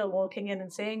child feel walking in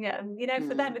and seeing it? And, you know,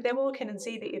 for them, if they walk in and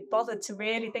see that you've bothered to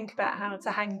really think about how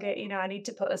to hang it, you know, I need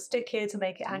to put a stick here to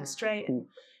make it hang straight. And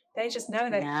they just know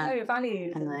they're so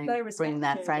valued and they so respected. Bring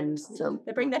their friends to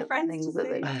they bring their friends things to that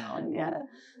they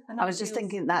And I was just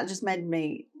thinking that just made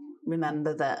me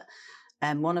remember that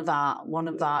one of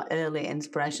our early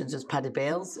inspirations was Paddy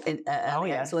Beals in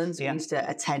Early Excellence. We used to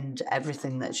attend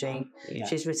everything that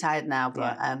she's retired now,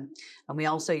 but and we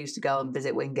also used to go and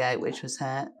visit Wingate, which was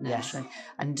her nursery.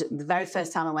 And the very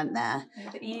first time I went there,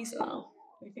 the easel.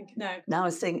 No,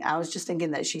 I was just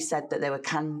thinking that she said that they were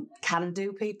can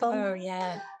do people. Oh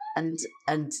yeah. And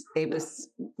it was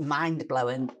mind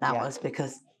blowing. That was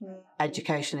because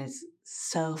education is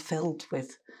so filled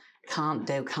with can't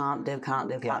do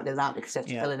that because you have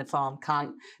to fill in a form,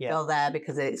 can't go there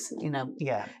because it's, you know,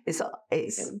 it's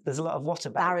there's a lot of what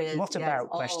about barriers, questions.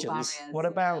 Barriers, what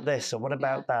about this or what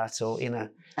about that, or, you know.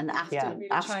 And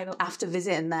after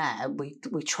visiting there, we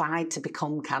tried to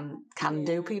become can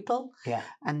do people. Yeah.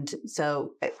 And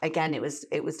so again, it was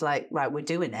like, right, we're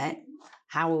doing it.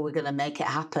 How are we going to make it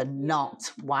happen?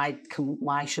 Not why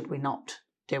should we not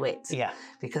do it? Yeah.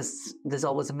 Because there's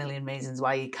always a million reasons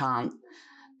why you can't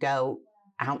go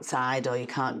outside or you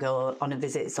can't go on a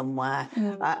visit somewhere.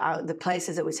 The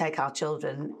places that we take our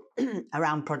children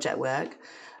around project work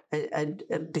are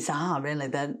bizarre, really.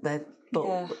 But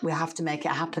we have to make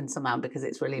it happen somehow because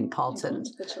it's really important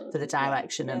for the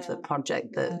direction of the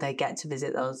project that they get to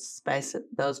visit those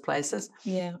places.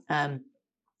 Yeah. And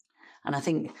I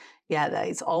think, that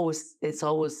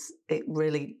it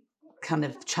really kind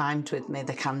of chimed with me,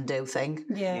 the can-do thing.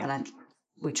 Yeah. And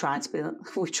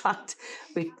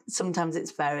sometimes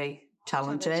it's very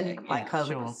challenging. Like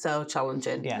COVID was so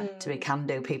challenging to be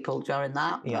can-do people during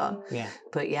that.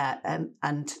 But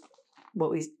and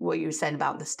what you were saying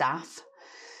about the staff,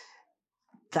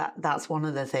 that's one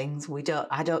of the things.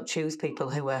 I don't choose people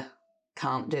who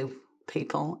can't do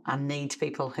people. I need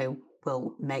people who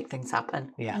will make things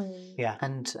happen.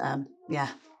 And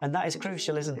that is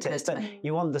crucial, isn't it? But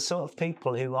you want the sort of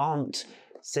people who aren't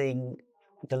seeing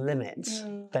the limits.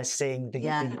 They're seeing the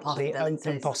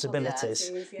open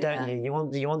possibilities, don't you?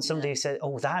 You want somebody who says,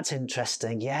 "Oh, that's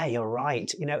interesting. Yeah, you're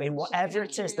right." You know, in whatever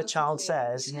it is the child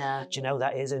says, do you know,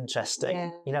 that is interesting.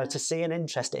 Yeah. You know, to see an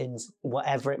interest in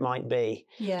whatever it might be,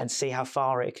 and see how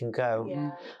far it can go.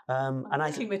 Yeah. And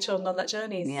I think with children on that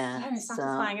journey is very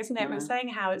satisfying, isn't it? We were saying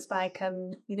how it's like,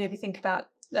 you know, if you think about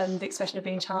the expression of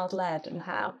being child-led and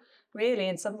how. Really,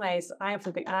 in some ways, I'm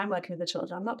working with the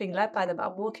children. I'm not being led by them, but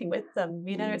I'm walking with them.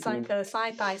 You know, it's like a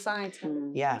side-by-side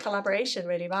collaboration,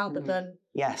 really, rather than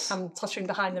I'm tottering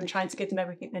behind them, trying to give them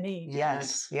everything they need.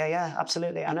 Yes, yeah,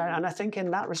 absolutely. And I think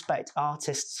in that respect,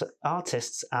 artists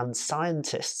and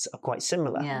scientists are quite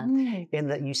similar in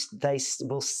that they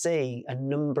will see a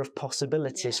number of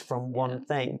possibilities from one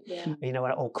thing, you know,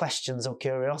 or questions or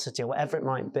curiosity or whatever it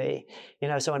might be. You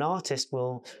know, so an artist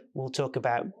will talk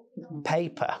about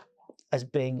paper as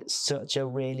being such a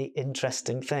really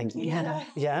interesting thing. Yeah,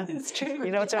 it's true.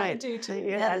 You know what I mean? Do too.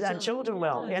 And children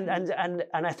will, and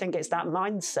I think it's that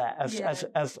mindset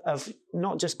of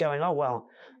not just going, oh well,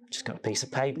 I've just got a piece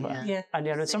of paper. Yeah. And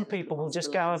you know, some people will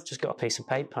just go, I've just got a piece of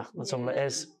paper. That's all it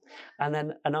is. And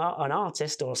then an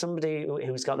artist or somebody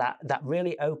who's got that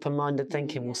really open-minded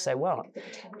thinking will say, well,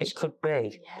 it could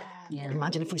be. Yeah.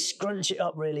 Imagine if we scrunch it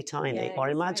up really tiny, or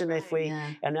imagine if we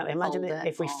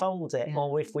if we fold it,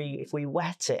 or if we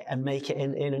wet it and make it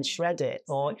in and shred it,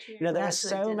 or you know, there are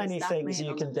so many things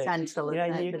you can do. You know,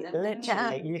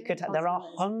 you could. There are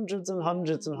hundreds and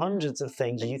hundreds and hundreds of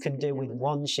things you can do with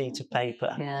one sheet of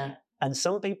paper. Yeah. And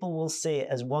some people will see it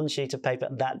as one sheet of paper,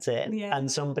 that's it. Yeah.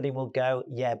 And somebody will go,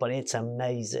 yeah, but it's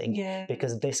amazing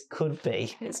because this could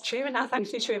be. It's true, and that's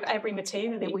actually true of every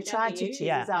material that We try to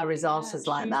use our resources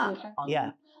like that.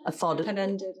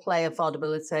 Play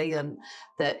affordability, and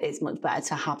that it's much better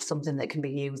to have something that can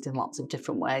be used in lots of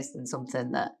different ways than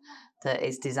something that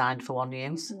is designed for one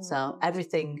use. So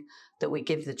everything that we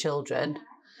give the children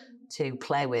to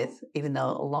play with, even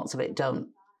though lots of it don't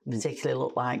particularly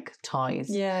look like toys,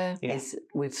 is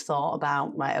we've thought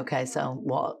about, right, okay, so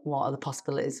what are the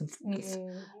possibilities of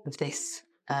this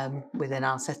within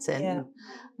our setting,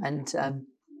 and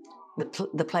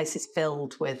the place is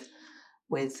filled with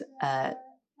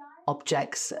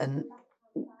objects and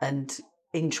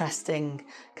interesting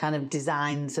kind of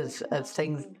designs of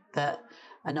things that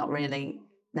are not really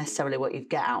necessarily what you'd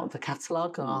get out of the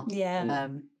catalogue, or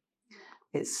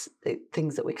it's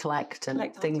things that we collect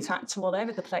and things from all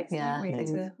over the place.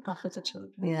 To offer to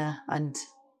children. Yeah, and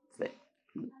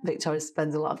Victoria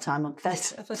spends a lot of time on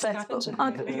Facebook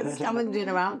scavenging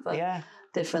around for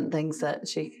different things that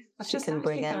she can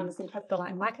bring in. It's incredible,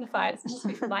 like magnifiers,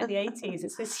 from like the 80s.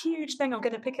 It's this huge thing. I'm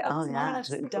going to pick it up tomorrow.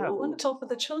 I want to talk with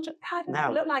the children.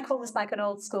 It looked like almost like an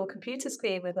old school computer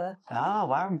screen with a. Oh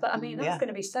wow! But I mean, that's going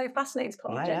to be so fascinating to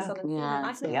put objects on.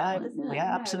 Absolutely.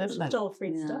 It's all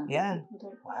free stuff. Yeah.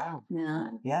 Wow.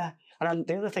 Yeah. And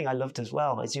the other thing I loved as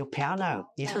well is your piano.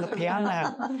 You have a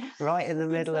piano right in the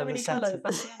middle of the set.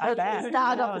 I bet. It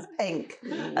started off as pink,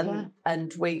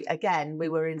 and we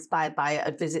were inspired by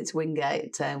a visit to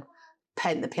Wingate to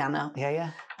paint the piano.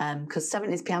 Because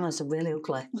 70s pianos are really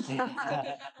ugly.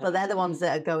 But they're the ones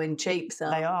that are going cheap.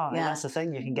 So they are. Yeah. That's the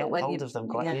thing. You can get hold of them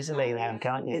quite easily now,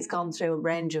 can't you? It's gone through a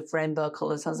range of rainbow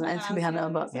colours, hasn't it? The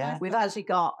piano. But we've actually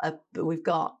got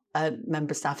a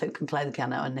member of staff who can play the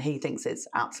piano, and he thinks it's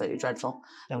absolutely dreadful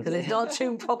because it's not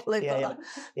tuned properly. But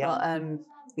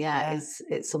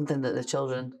it's something that the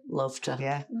children love to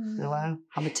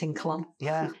have a tinkle on.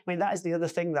 Yeah, I mean, that is the other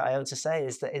thing that I ought to say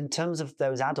is that in terms of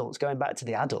those adults, going back to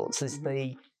the adults, is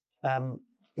the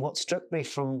what struck me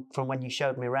from when you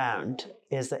showed me around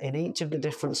is that in each of the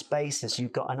different spaces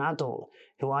you've got an adult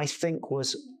who I think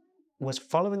was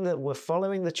following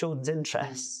the children's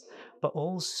interests, but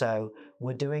also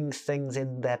were doing things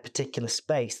in their particular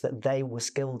space that they were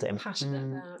skilled in,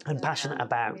 passionate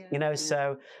about.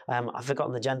 So I've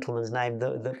forgotten the gentleman's name,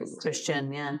 the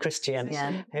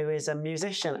Christian, who is a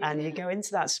musician, and you go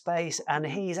into that space, and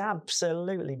he's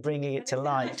absolutely bringing it to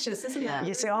life. You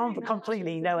see,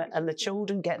 completely, and the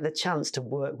children get the chance to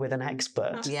work with an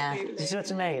expert. Yeah, you see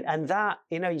what I mean? And that,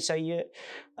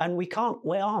 and we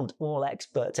aren't all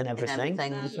experts in everything.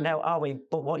 Are we?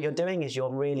 But what you're doing is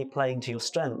you're really playing to your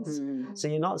strengths. So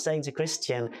you're not saying to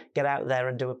Christian, get out there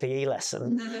and do a PE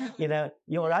lesson.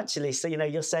 You're actually,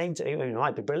 you're saying to him, you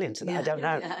might be brilliant at that, I don't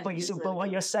know. But what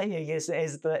you're saying is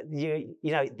that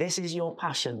this is your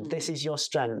passion, this is your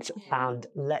strength, and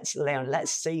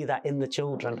let's see that in the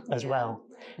children as well.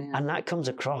 And that comes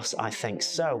across, I think,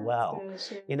 so well.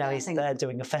 He's there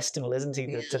doing a festival, isn't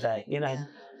he, today?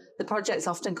 The projects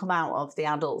often come out of the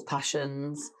adults'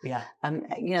 passions.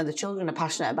 The children are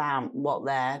passionate about what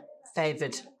their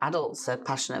favoured adults are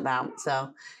passionate about.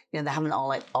 So, they haven't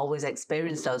always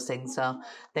experienced those things. So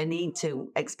they need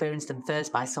to experience them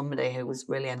first by somebody who was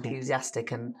really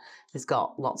enthusiastic and has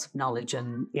got lots of knowledge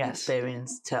and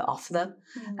experience to offer them.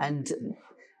 And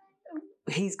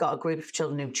he's got a group of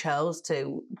children who chose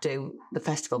to do the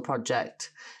festival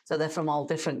project. So they're from all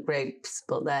different groups,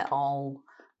 but they're all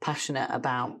passionate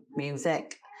about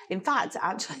music. In fact,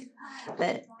 actually,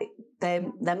 they're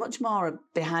much more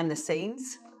behind the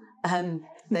scenes.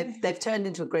 They've turned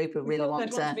into a group who really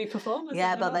want to be performers.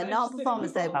 Yeah, but they're not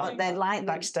performers. They like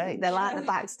backstage. They like the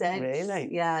backstage. Really?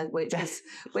 Yeah, which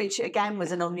again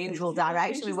was an unusual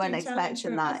direction. We weren't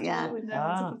expecting that.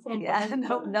 No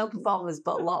performers,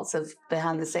 but lots of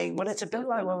behind the scenes. Well, it's a bit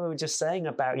like what we were just saying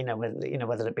about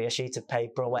whether it be a sheet of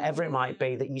paper or whatever it might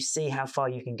be, that you see how far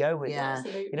you can go with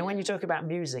it. When you talk about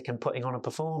music and putting on a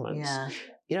performance.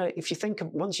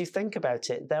 Once you think about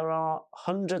it, there are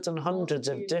hundreds and hundreds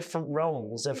of different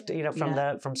roles of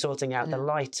from sorting out the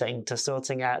lighting to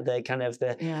sorting out the kind of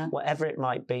whatever it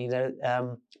might be,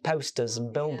 the posters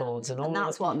and billboards and all. And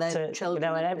that's what the children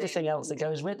and everything else that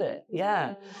goes with it.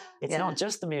 It's not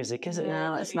just the music, is it?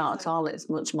 No, it's not at all. It's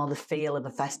much more the feel of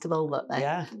a festival that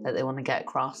they want to get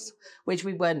across, which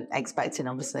we weren't expecting.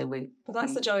 Obviously, But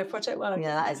that's the joy of project work.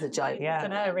 Yeah, that is the joy. I don't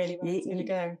know really where it's going to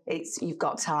go. You've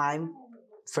got time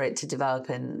for it to develop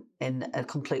in a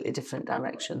completely different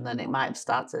direction than it might have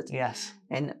started. Yes.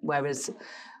 Whereas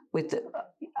with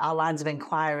our lines of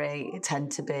inquiry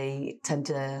tend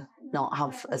to not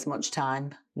have as much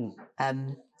time.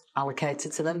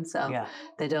 allocated to them, so Yeah.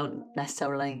 they don't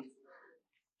necessarily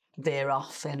veer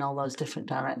off in all those different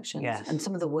directions. Yes. And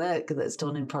some of the work that's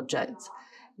done in projects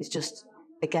is just,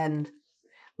 again,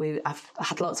 I've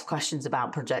had lots of questions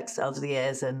about projects over the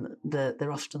years, and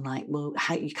they're often like, well,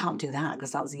 you can't do that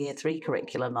because that's a year 3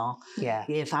 curriculum or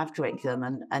year 5 curriculum,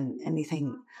 and you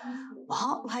think,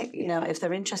 what? Like, you know, if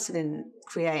they're interested in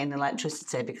creating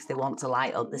electricity because they want to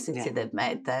light up the city they've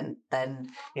made, then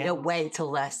you don't wait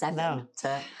till they're 7 No,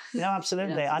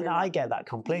 absolutely. And I get that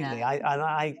completely.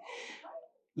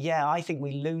 Yeah. I think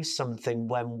we lose something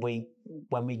when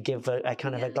we give a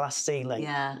kind of a glass ceiling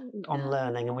on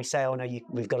learning, and we say, oh no,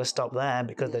 we've got to stop there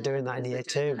because they're doing that in year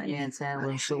 2.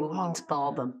 We want to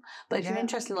bore them. But if you're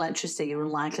interested in electricity, you're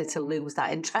unlikely to lose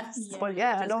that interest. Well,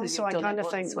 and also I kind of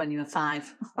think when you were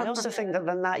 5. I also think that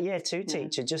then that year 2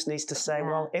 teacher just needs to say,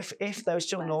 well, if those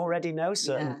children already know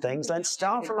certain things, then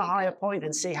start from a higher point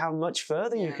and see how much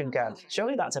further you can go.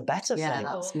 Surely that's a better thing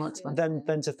that's much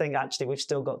than to think actually we've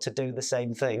still got to do the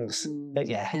same things. But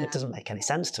it doesn't make any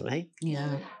sense to me.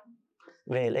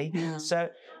 Really. So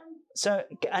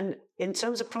and in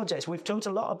terms of projects, we've talked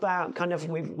a lot about kind of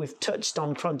we've touched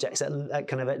on projects at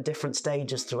kind of at different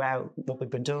stages throughout what we've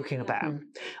been talking about.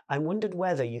 I wondered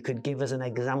whether you could give us an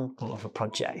example of a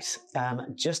project,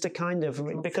 just to kind of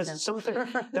because something.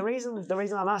 The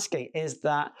reason I'm asking is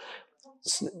that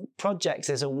projects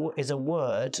is a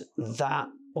word that,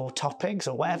 or topics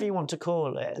or whatever you want to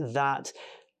call it, that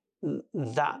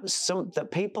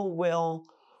people will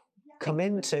come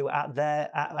into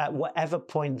at whatever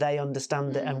point they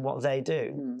understand it and what they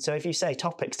do. So if you say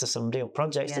topics to somebody or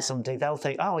projects to somebody, they'll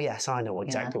think, oh yes, I know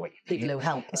exactly what you mean. People who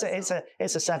help.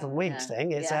 It's a 7 weeks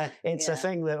thing. It's a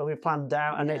thing that we planned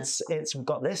out, and it's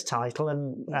got this title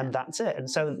and that's it. And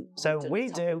so we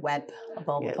do web of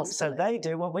all the so they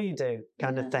do what we do,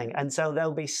 kind of thing. And so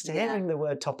they'll be hearing the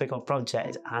word topic or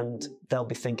project, and they'll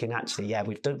be thinking, actually,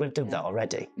 we've done that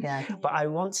already. But I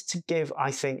want to give,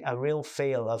 I think, a real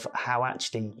feel of how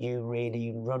actually you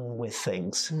really run with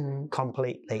things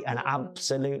completely and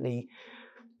absolutely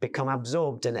become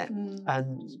absorbed in it.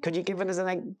 And could you give us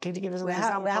an example? We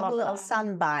have a little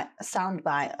soundbite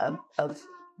of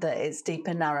that it's deep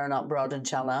and narrow, not broad and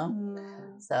shallow.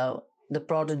 So the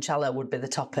broad and shallow would be the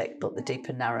topic, but the deep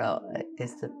and narrow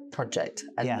is the project.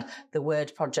 And the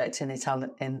word project in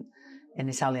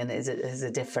Italian is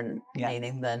a different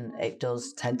meaning than it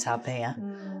does tend to have here.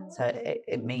 So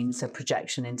it means a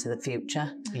projection into the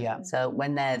future. So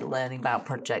when they're learning about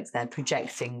projects, they're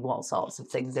projecting what sorts of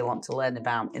things they want to learn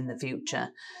about in the future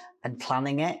and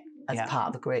planning it as part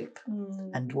of a group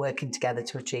and working together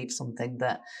to achieve something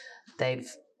that they've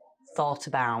thought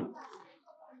about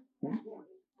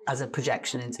as a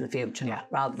projection into the future,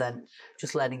 rather than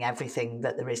just learning everything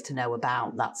that there is to know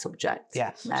about that subject.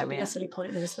 Which would be utterly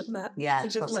pointless, wouldn't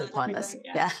it? Utterly pointless.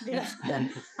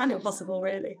 And impossible,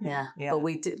 really.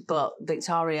 But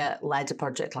Victoria led a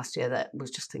project last year that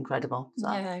was just incredible.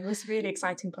 So. Yeah, it was a really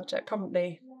exciting project.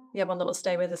 Probably one that will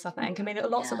stay with us, I think. I mean,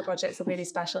 lots of the projects are really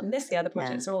special, and this year the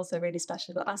projects are also really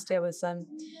special. But last year was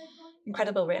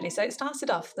incredible, really. So it started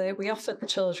off we offered the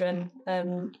children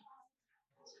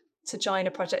to join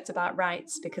a project about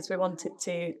rights, because we wanted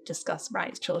to discuss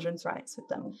children's rights with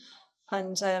them.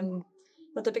 And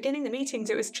at the beginning of the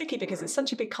meetings, it was tricky because it's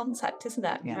such a big concept, isn't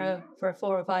it, for a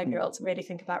 4 or 5-year-old to really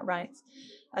think about rights.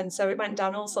 And so it went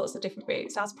down all sorts of different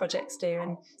routes, as projects do,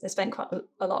 and they spent quite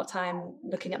a lot of time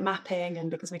looking at mapping, and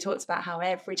because we talked about how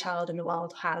every child in the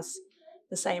world has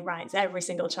the same rights, every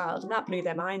single child, and that blew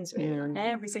their minds, really.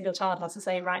 Every single child has the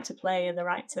same right to play and the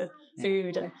right to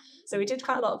food, and so we did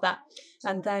quite a lot of that.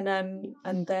 And then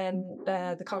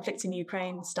the conflict in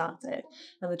Ukraine started,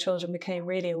 and the children became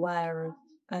really aware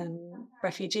of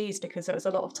refugees, because there was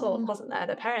a lot of talk, wasn't there?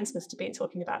 The parents must have been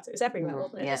talking about it. It was everywhere,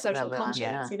 wasn't it? The social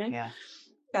conscience, you know.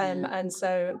 And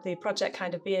so the project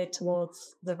kind of veered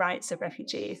towards the rights of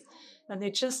refugees, and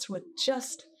they were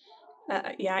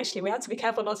actually, we had to be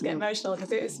careful not to get emotional,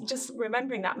 because it was just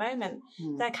remembering that moment,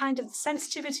 their kind of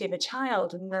sensitivity of a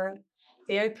child and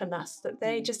the openness, that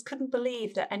they just couldn't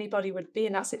believe that anybody would be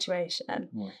in that situation,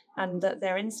 and that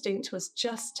their instinct was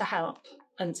just to help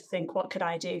and to think, what could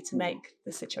I do to make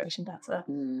the situation better?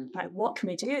 Like, what can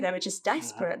we do? They were just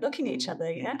desperate, looking at each other,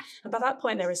 And by that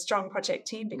point, they're a strong project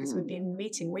team, because we've been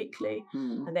meeting weekly,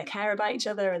 and they care about each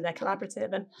other, and they're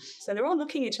collaborative, and so they're all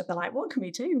looking at each other like, what can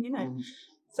we do?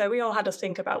 So we all had to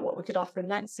think about what we could offer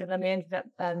next, and then we ended up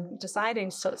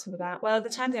deciding to talk to them about, the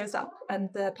time there was that, and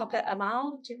the puppet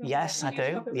Amal. Do you remember? Yes, I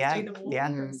do.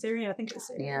 In Syria, I think it was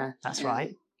Syria. Yeah, that's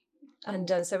right. And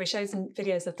so we showed some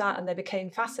videos of that, and they became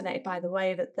fascinated by the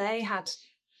way that they had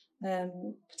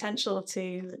potential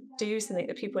to do something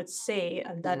that people would see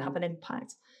and then have an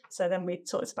impact. So then we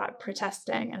talked about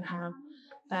protesting and how,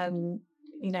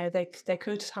 they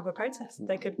could have a protest.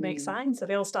 They could make signs. So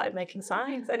they all started making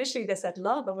signs. Initially they said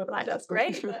love, and we were like, that's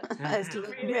great. But It's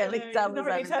really done with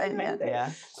everything.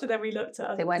 Yeah. So then we looked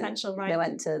at potential They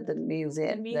went to the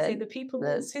museum. The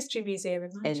People's History Museum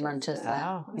in Manchester.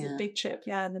 Wow. It was a big trip,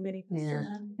 in the mini.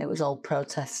 Yeah. It was all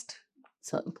protest.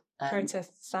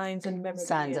 Protest signs and memorabilia.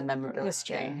 Signs and memorabilia.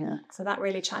 History. Yeah. So that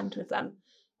really chimed with them.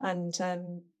 And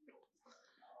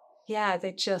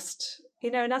they just,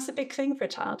 and that's a big thing for a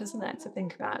child, isn't it, to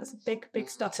think about? It's big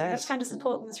stuff. You have to kind of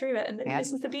support them through it. And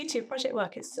this is the beauty of project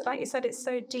work. It's like you said, it's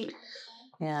so deep.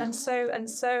 Yeah. And so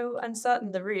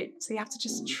uncertain the route. So you have to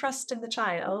just trust in the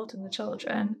child and the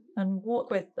children and walk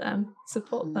with them,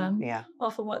 support them,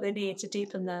 offer what they need to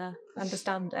deepen their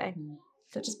understanding.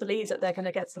 So just believe that they're going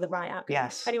to get to the right outcome.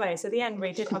 Yes. Anyway, so at the end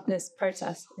we did have this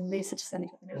protest in Lisa just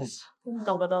anything. It was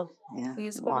phenomenal. Yeah.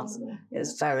 It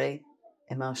was very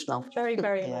emotional. Very,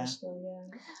 very emotional,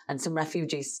 And some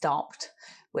refugees stopped,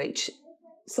 which...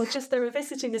 So just they were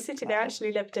visiting the city. They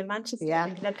actually lived in Manchester. Yeah.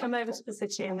 And they'd come over to the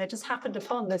city and they just happened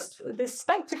upon this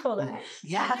spectacle. And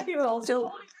we were all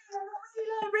still...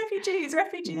 Refugees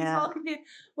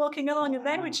walking along, and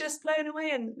they were just blown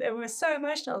away, and they were so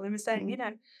emotional. They were saying,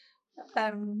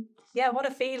 what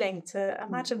a feeling to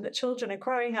imagine that children are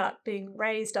growing up, being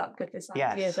raised up with this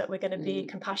idea that we're going to be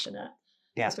compassionate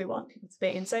as we want people to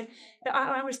be. And so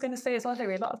I was going to say as well,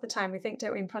 Hilary, a lot of the time we think,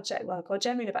 don't we, in project work or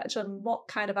generally about children, what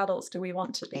kind of adults do we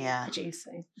want to be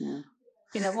producing? Yeah.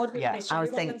 What do we I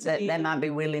would think that they might be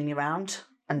wheeling you around.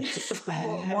 And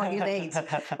what you need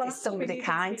is somebody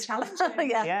kind. Kind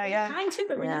to,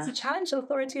 but we need to challenge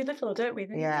authority a little, don't we?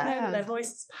 They need to know that their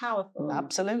voice is powerful.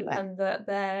 Absolutely. And that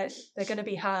they're going to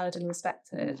be heard and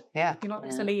respected. Yeah. You're not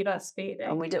going to leave us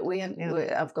feeling.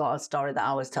 And I've got a story that I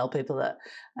always tell people that,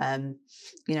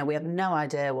 we have no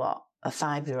idea what a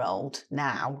 5-year-old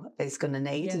now is going to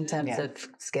need in terms of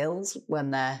skills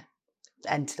when they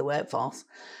enter the workforce.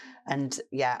 And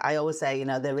I always say,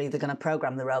 they're either going to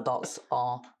program the robots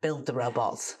or build the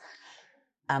robots.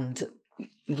 And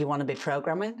you want to be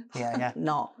programming,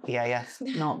 not building. Yeah.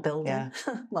 No,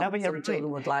 but your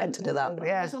children would like to do that.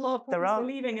 Yeah, there's a lot of people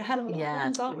leaving ahead of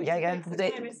us, aren't we?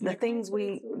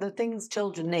 The things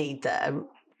children need that are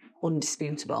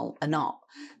undisputable are not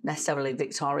necessarily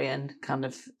Victorian kind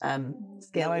of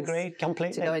skills. No, I agree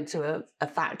completely. To go into a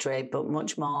factory, but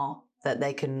much more that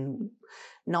they can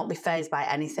not be fazed by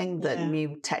anything, that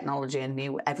new technology and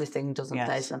new everything doesn't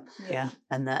faze them. Yeah.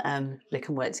 And that they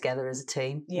can work together as a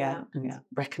team. Yeah. And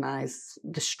recognise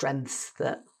the strengths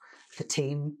that the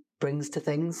team brings to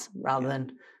things rather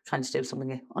than trying to do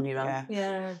something on your own.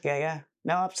 Yeah.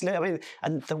 No, absolutely. I mean,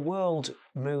 and the world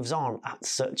moves on at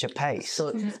such a pace.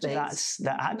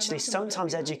 That actually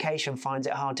sometimes education finds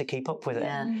it hard to keep up with it.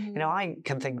 Yeah. I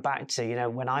can think back to,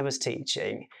 when I was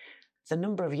teaching, the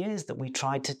number of years that we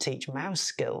tried to teach mouse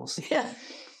skills. Yeah.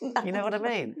 You know what I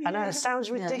mean? I know it sounds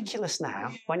ridiculous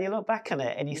now when you look back on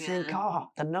it and you think,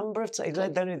 the number of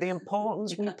the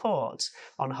importance we put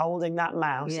on holding that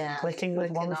mouse, clicking with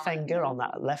one finger on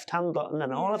that left-hand button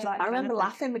and all of that. I remember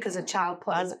laughing because a child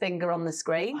put his finger on the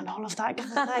screen. And all of that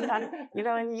kind of thing.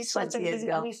 And you sort of think,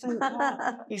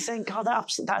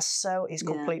 that's so, it's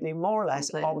completely more or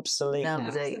less obsolete.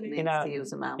 Nobody needs to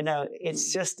use a mouse.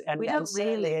 It's just... And we don't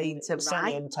really need to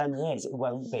write. In 10 years, it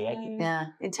won't be. Yeah,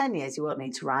 in 10 years, you won't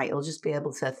need to write. You'll just be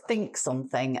able to think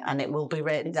something and it will be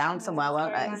written down somewhere,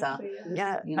 won't it? So,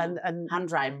 and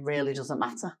handwriting really doesn't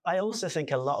matter. I also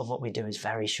think a lot of what we do is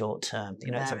very short term.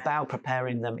 It's about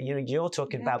preparing them. You're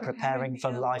talking about preparing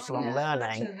for lifelong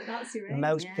learning.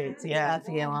 Most people,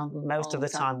 most of the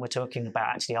time we're talking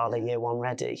about actually, are they year one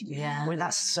ready? Yeah. I mean,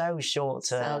 that's so short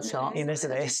term.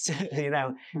 Isn't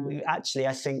it? Actually,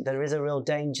 I think there is a real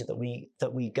danger that we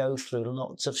go through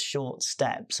lots of short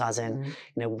steps, as in,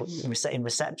 in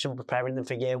reception, preparing them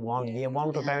for year one,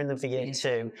 preparing them for year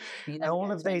two. And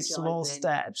all of these small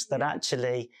steps that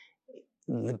actually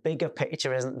the bigger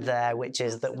picture isn't there, which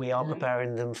is that we are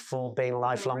preparing them for being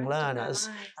lifelong learners,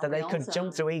 that they could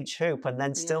jump through each hoop and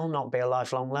then still not be a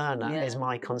lifelong learner is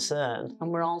my concern. And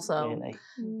we're also,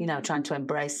 trying to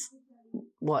embrace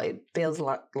what it feels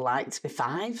like to be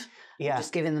 5. Yeah.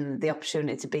 Just giving them the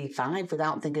opportunity to be 5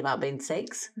 without thinking about being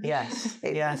 6. Yes.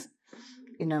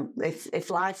 If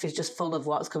life is just full of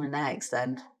what's coming next,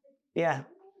 then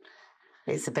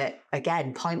it's a bit,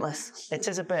 again, pointless. It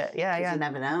is a bit, yeah. You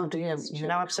never know, do you?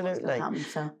 No, absolutely.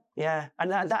 Yeah, and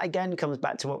that again comes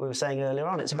back to what we were saying earlier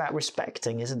on. It's about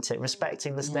respecting, isn't it?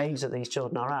 Respecting the stage that these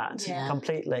children are at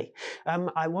completely.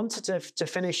 I wanted to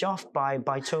finish off by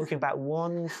talking about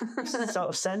one sort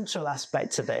of central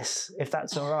aspect to this, if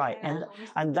that's all right,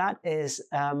 and that is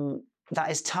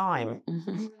time.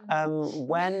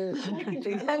 When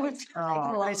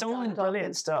it's all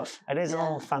brilliant stuff. It is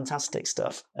all fantastic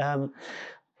stuff.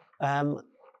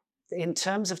 In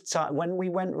terms of time, when we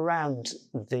went around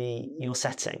your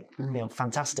setting,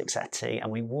 fantastic setting, and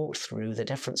we walked through the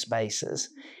different spaces,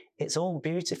 it's all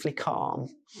beautifully calm.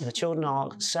 The children are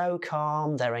so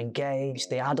calm, they're engaged,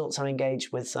 the adults are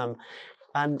engaged with them.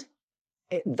 And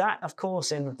that, of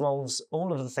course, involves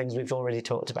all of the things we've already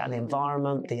talked about, the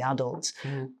environment, the adults.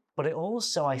 But it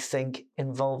also, I think,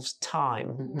 involves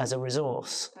time as a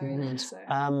resource.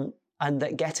 And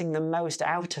that getting the most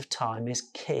out of time is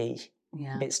key.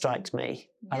 Yeah. It strikes me.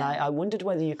 And I wondered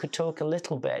whether you could talk a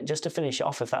little bit, just to finish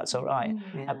off, if that's all right,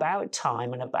 about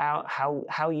time and about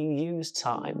how you use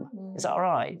time. Is that all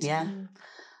right? Yeah.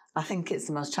 I think it's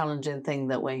the most challenging thing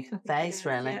that we face,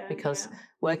 really, because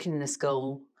working in a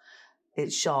school,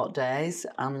 it's short days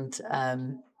and,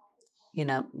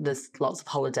 there's lots of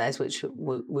holidays, which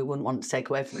we wouldn't want to take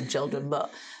away from the children,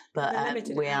 but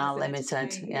we are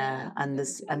limited. And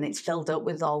it's filled up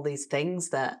with all these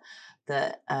things that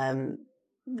are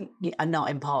not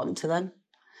important to them.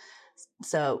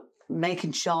 So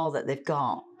making sure that they've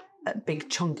got a big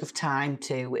chunk of time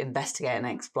to investigate and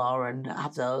explore and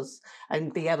have those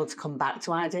and be able to come back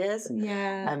to ideas.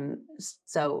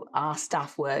 So our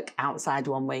staff work outside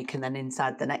one week and then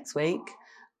inside the next week,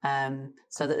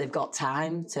 so that they've got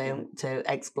time to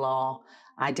explore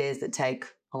ideas that take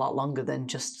a lot longer than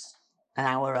just an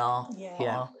hour or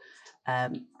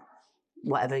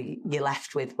whatever you're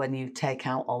left with when you take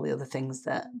out all the other things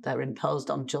that are imposed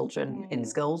on children in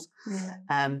schools.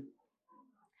 And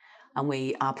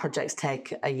our projects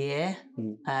take a year.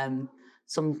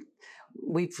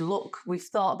 We've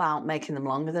thought about making them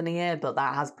longer than a year, but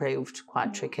that has proved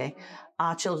quite tricky.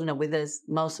 Our children are with us,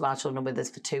 most of our children are with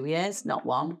us for 2 years, not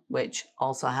 1, which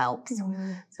also helps.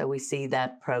 So we see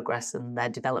their progress and their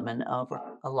development over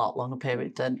a lot longer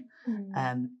period than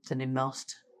in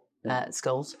most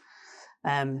schools.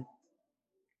 But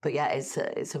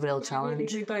it's a real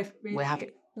challenge. We both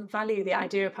really value the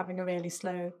idea of having a really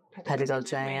slow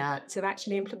pedagogy to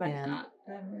actually implement that.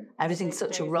 Everything's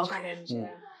such a rush.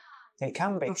 It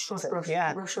can be.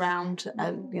 Rush around.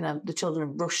 The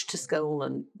children rush to school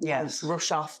and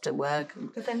rush off to work.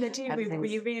 But then they do.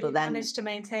 We really manage to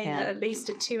maintain at least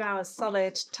a 2 hours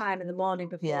solid time in the morning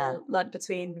before lunch,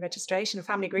 between registration and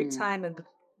family group time and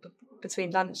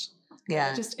between lunch.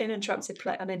 Just uninterrupted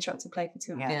play for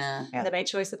 2 hours. And they make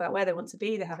choice about where they want to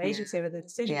be. They have agency over the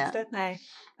decisions, don't they?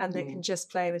 And they can just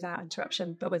play without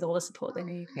interruption, but with all the support they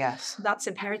need. Yes. That's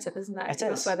imperative, isn't it?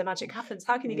 That's where the magic happens.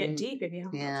 How can you get deep if you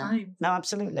haven't got time? No,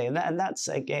 absolutely. And that's,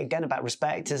 again, about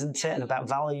respect, isn't it? And about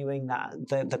valuing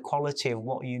the quality of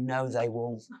what they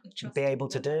will be able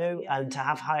to do and to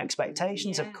have high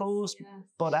expectations, of course,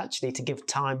 but actually to give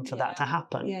time for that to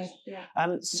happen.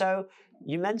 So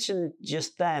you mentioned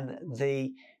just then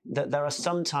that there are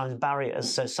sometimes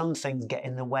barriers, so some things get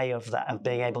in the way of that, of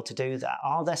being able to do that.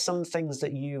 Are there some things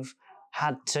that you've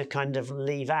had to kind of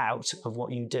leave out of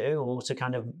what you do, or to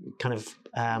kind of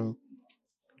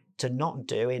to not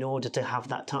do in order to have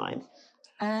that time?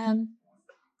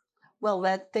 Well,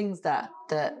 there are things that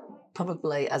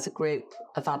probably as a group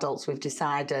of adults we've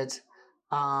decided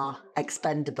are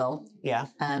expendable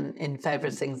in favour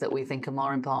of things that we think are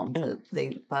more important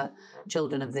for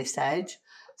children of this age.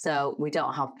 So we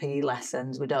don't have PE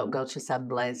lessons, we don't go to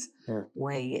assemblies,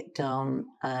 we don't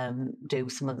do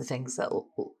some of the things that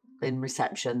in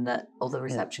reception that other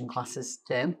reception classes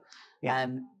do.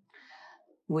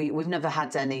 We've never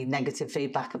had any negative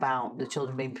feedback about the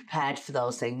children being prepared for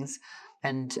those things.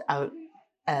 And I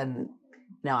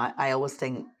always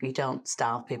think you don't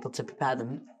starve people to prepare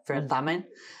them for a famine.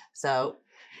 So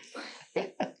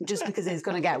just because it's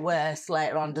going to get worse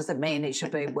later on doesn't mean it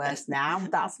should be worse now.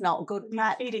 That's not good.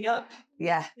 Feeding up.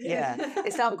 Yeah.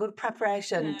 It's not good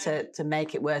preparation to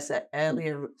make it worse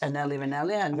earlier and earlier and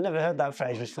earlier. I've never heard that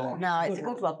phrase before. No, it's a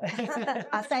good one.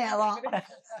 I say it a lot.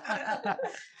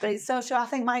 But it's so true. I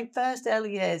think my first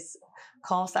early years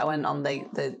course that I went on,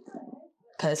 the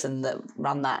person that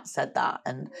ran that said that,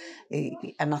 and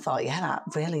I thought, that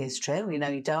really is true.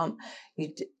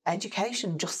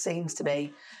 Education just seems to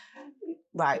be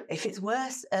right, if it's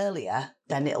worse earlier,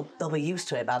 then they'll be used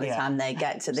to it by the time they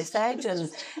get to this age. And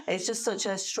it's just such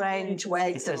a strange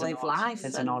way to live life.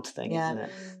 It's an odd thing, isn't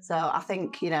it? So I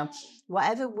think,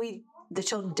 whatever the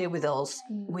children do with us,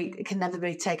 it can never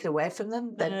be taken away from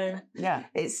them.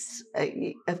 It's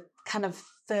a kind of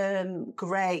firm,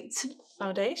 great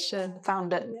foundation for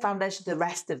the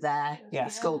rest of their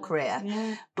school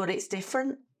career. But it's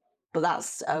different. But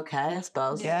that's okay, I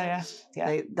suppose. Yeah.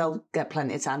 They'll get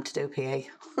plenty of time to do PE.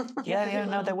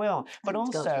 No, they will. But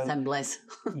also, assemblies.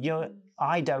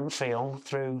 I don't feel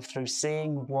through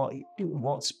seeing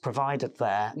what's provided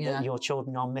there that your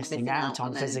children are missing out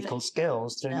on physical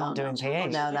skills through not doing PE.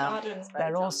 No.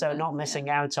 They're also not missing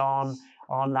out on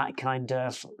that kind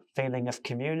of feeling of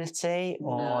community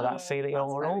or that feeling,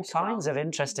 or all kinds of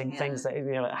interesting things that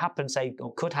happen, say,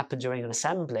 or could happen during an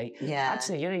assembly.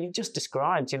 Actually, you've just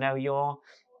described,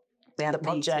 the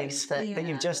projects that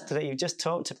you've just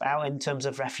talked about in terms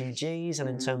of refugees and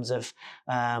in terms of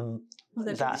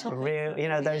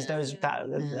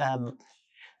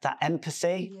that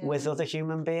empathy with other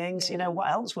human beings.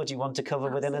 What else would you want to cover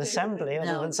within an assembly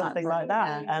other than something like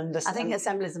that? And I think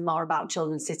assemblies are more about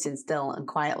children sitting still and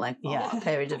quietly for a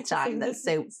period of time that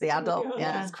suits the adult.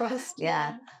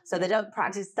 So they don't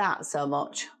practice that so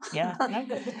much. But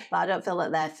I don't feel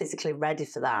that they're physically ready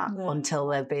for that until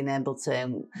they've been able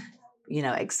to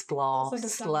explore,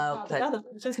 slope, and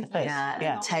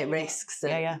take risks.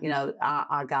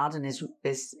 Our garden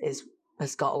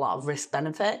has got a lot of risk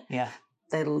benefit.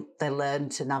 They learn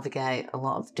to navigate a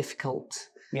lot of difficult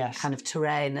kind of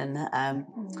terrain, and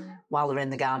while they're in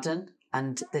the garden,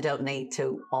 and they don't need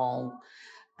to all,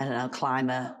 climb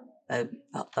a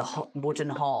wooden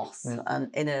horse and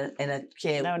in a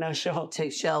queue. Sure. To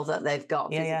show that they've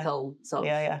got physical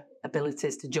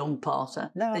abilities to jump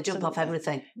they jump off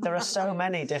everything. There are so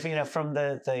many different, from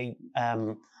the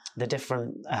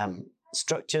different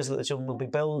structures that the children will be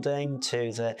building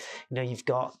to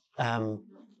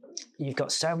you've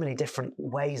got so many different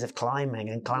ways of climbing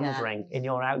and clambering in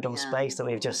your outdoor space that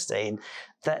we've just seen,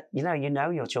 that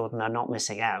your children are not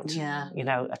missing out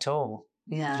at all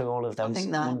through all of those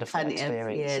wonderful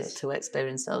experiences. Years to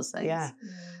experience those things.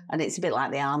 And it's a bit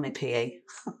like the army PE.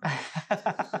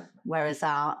 Whereas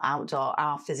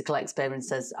our physical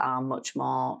experiences are much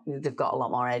more, they've got a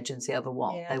lot more agency over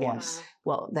what they want,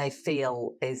 what they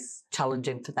feel is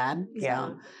challenging for them.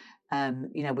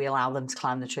 We allow them to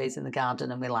climb the trees in the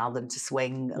garden, and we allow them to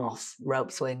swing off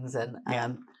rope swings, and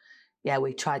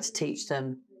we try to teach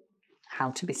them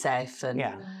how to be safe and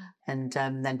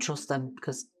then trust them,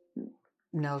 because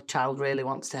no child really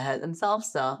wants to hurt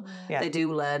themselves, so they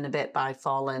do learn a bit by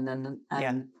falling,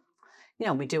 and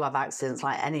we do have accidents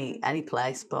like any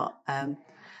place, but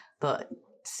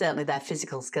certainly their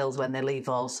physical skills when they leave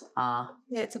us are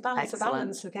it's a balance, excellent. A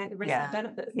balance of getting risk and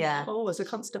benefits. Always a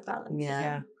constant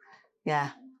balance.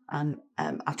 And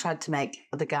I tried to make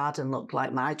the garden look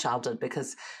like my childhood,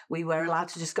 because we were allowed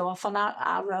to just go off on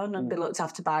our own and be looked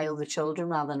after by other children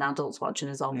rather than adults watching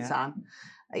us all the time.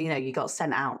 You got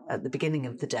sent out at the beginning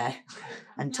of the day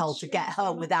and told to get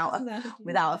home without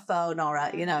a phone or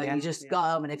you just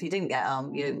got home, and if you didn't get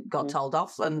home, you got told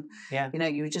off, and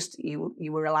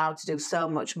you were allowed to do so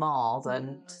much more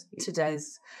than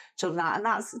today's children. And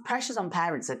that's pressures on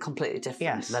parents are completely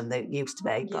different than they used to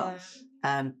be, but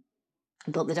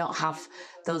they don't have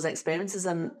those experiences,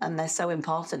 and they're so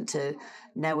important to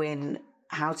knowing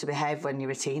how to behave when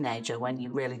you're a teenager, when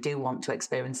you really do want to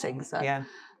experience things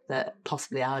that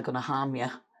possibly are going to harm you.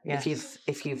 If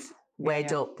you've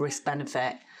weighed up risk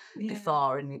benefit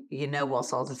before, and what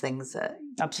sorts of things that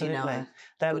absolutely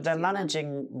they're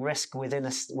managing risk within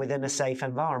a safe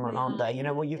environment, aren't they?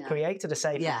 You've created a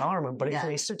safe environment, but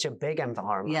it's such a big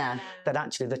environment that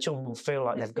actually the children will feel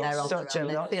like they've got such a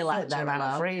amount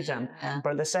of freedom,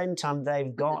 but at the same time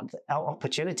they've got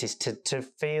opportunities to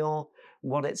feel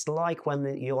what it's like when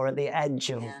you're at the edge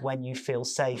of when you feel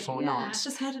safe or not. I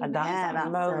just had and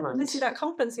that moment. Listening to that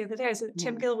conference the other day, so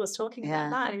Tim Gill was talking about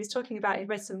that, and he was talking about, he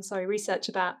read some research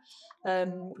about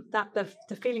that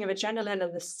the feeling of adrenaline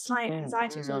and the slight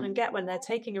anxiety children get when they're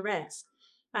taking a risk.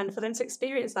 And for them to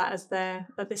experience that as they're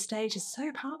at this stage is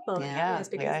so powerful. Because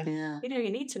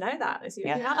you need to know that. As you're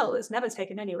an adult that's never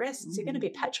taken any risks, you're going to be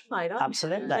petrified, aren't you?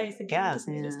 Absolutely.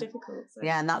 It's difficult. So.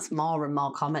 And that's more and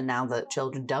more common now that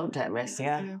children don't take risks.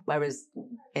 Whereas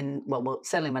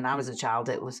certainly when I was a child,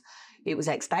 it was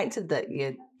expected that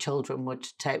your children would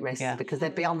take risks because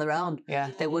they'd be on their own.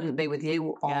 They wouldn't be with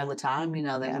you all the time.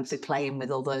 They would be playing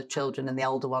with other children, and the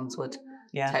older ones would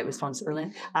take responsibility.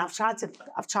 And I've tried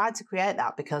to create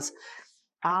that, because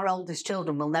our oldest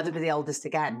children will never be the oldest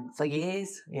again for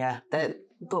years.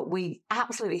 but we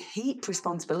absolutely heap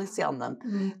responsibility on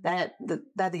them. They're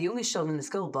the youngest children in the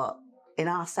school, but in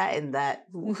our setting, they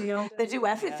do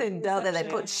everything, don't they? They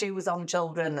put shoes on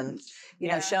children and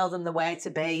show them the way to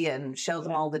be and show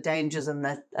them all the dangers and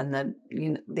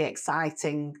the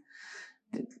exciting.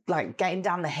 Like getting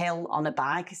down the hill on a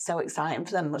bike is so exciting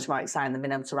for them, much more exciting than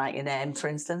being able to write your name, for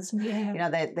instance. Yeah.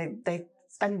 They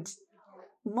spend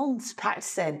months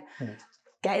practicing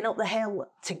getting up the hill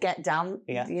to get down,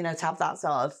 to have that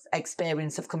sort of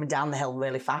experience of coming down the hill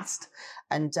really fast.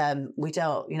 And we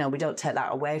don't take that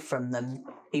away from them,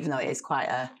 even though it is quite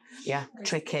a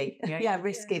tricky,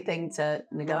 risky thing to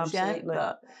negotiate.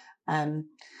 But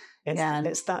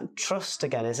it's that trust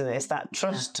again, isn't it? It's that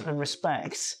trust and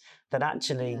respect that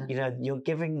actually, you're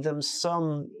giving them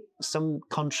some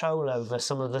control over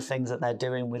some of the things that they're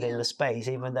doing within the space,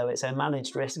 even though it's a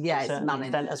managed risk to a certain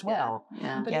extent as well.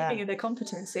 Believing in the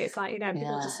competency. It's like,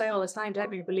 people just say all the time,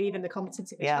 don't we believe in the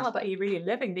competency of the child, but are you really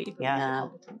living that you believe in the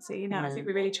competency? I think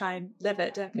we really try and live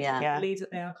it, don't we? Believe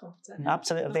that they are competent.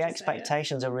 Absolutely. The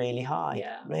expectations are really high.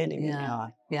 Really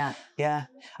high. Yeah.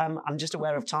 I'm just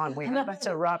aware of time. We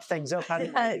better wrap things up.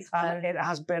 It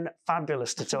has been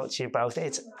fabulous to talk to you both.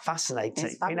 It's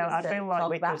fascinating. I feel like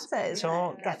we could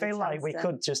talk. I feel like we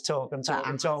could just talk and talk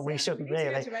and talk. We shouldn't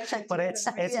really, but it's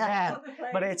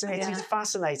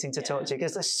fascinating to talk to you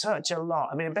because there's such a lot.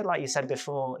 I mean, a bit like you said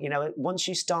before. Once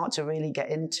you start to really get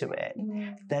into it,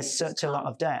 there's such a lot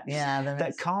of depth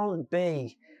that can't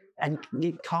be. And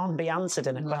you can't be answered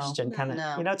in a question, can it?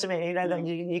 No. You know what I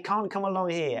mean? You can't come along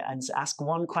here and ask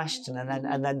one question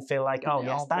and then feel like, oh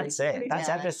yes, that's it, that's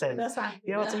everything.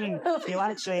 You know what I mean? You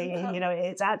actually,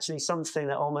 it's actually something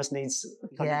that almost needs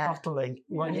bottling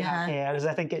when you have here, because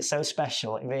I think it's so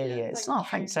special. It really is. Oh,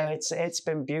 thanks. So it's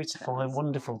been beautiful and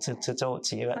wonderful to talk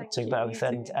to you both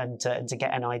and to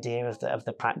get an idea of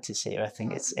the practice here. I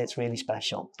think it's really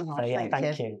special. Oh, so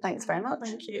thank you. Thanks very much.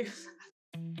 Thank you.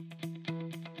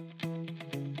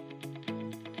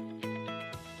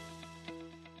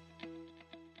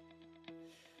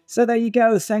 So there you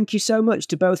go. Thank you so much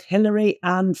to both Hilary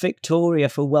and Victoria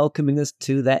for welcoming us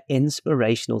to their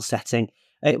inspirational setting.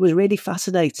 It was really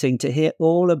fascinating to hear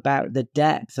all about the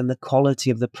depth and the quality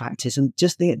of the practice and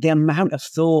just the amount of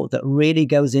thought that really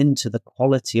goes into the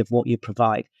quality of what you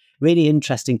provide. Really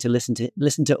interesting to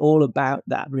listen to all about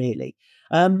that, really.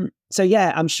 So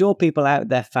I'm sure people out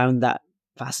there found that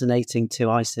fascinating too.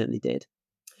 I certainly did.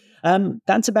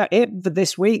 That's about it for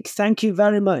this week. Thank you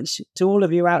very much to all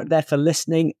of you out there for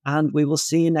listening, and we will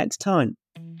see you next time.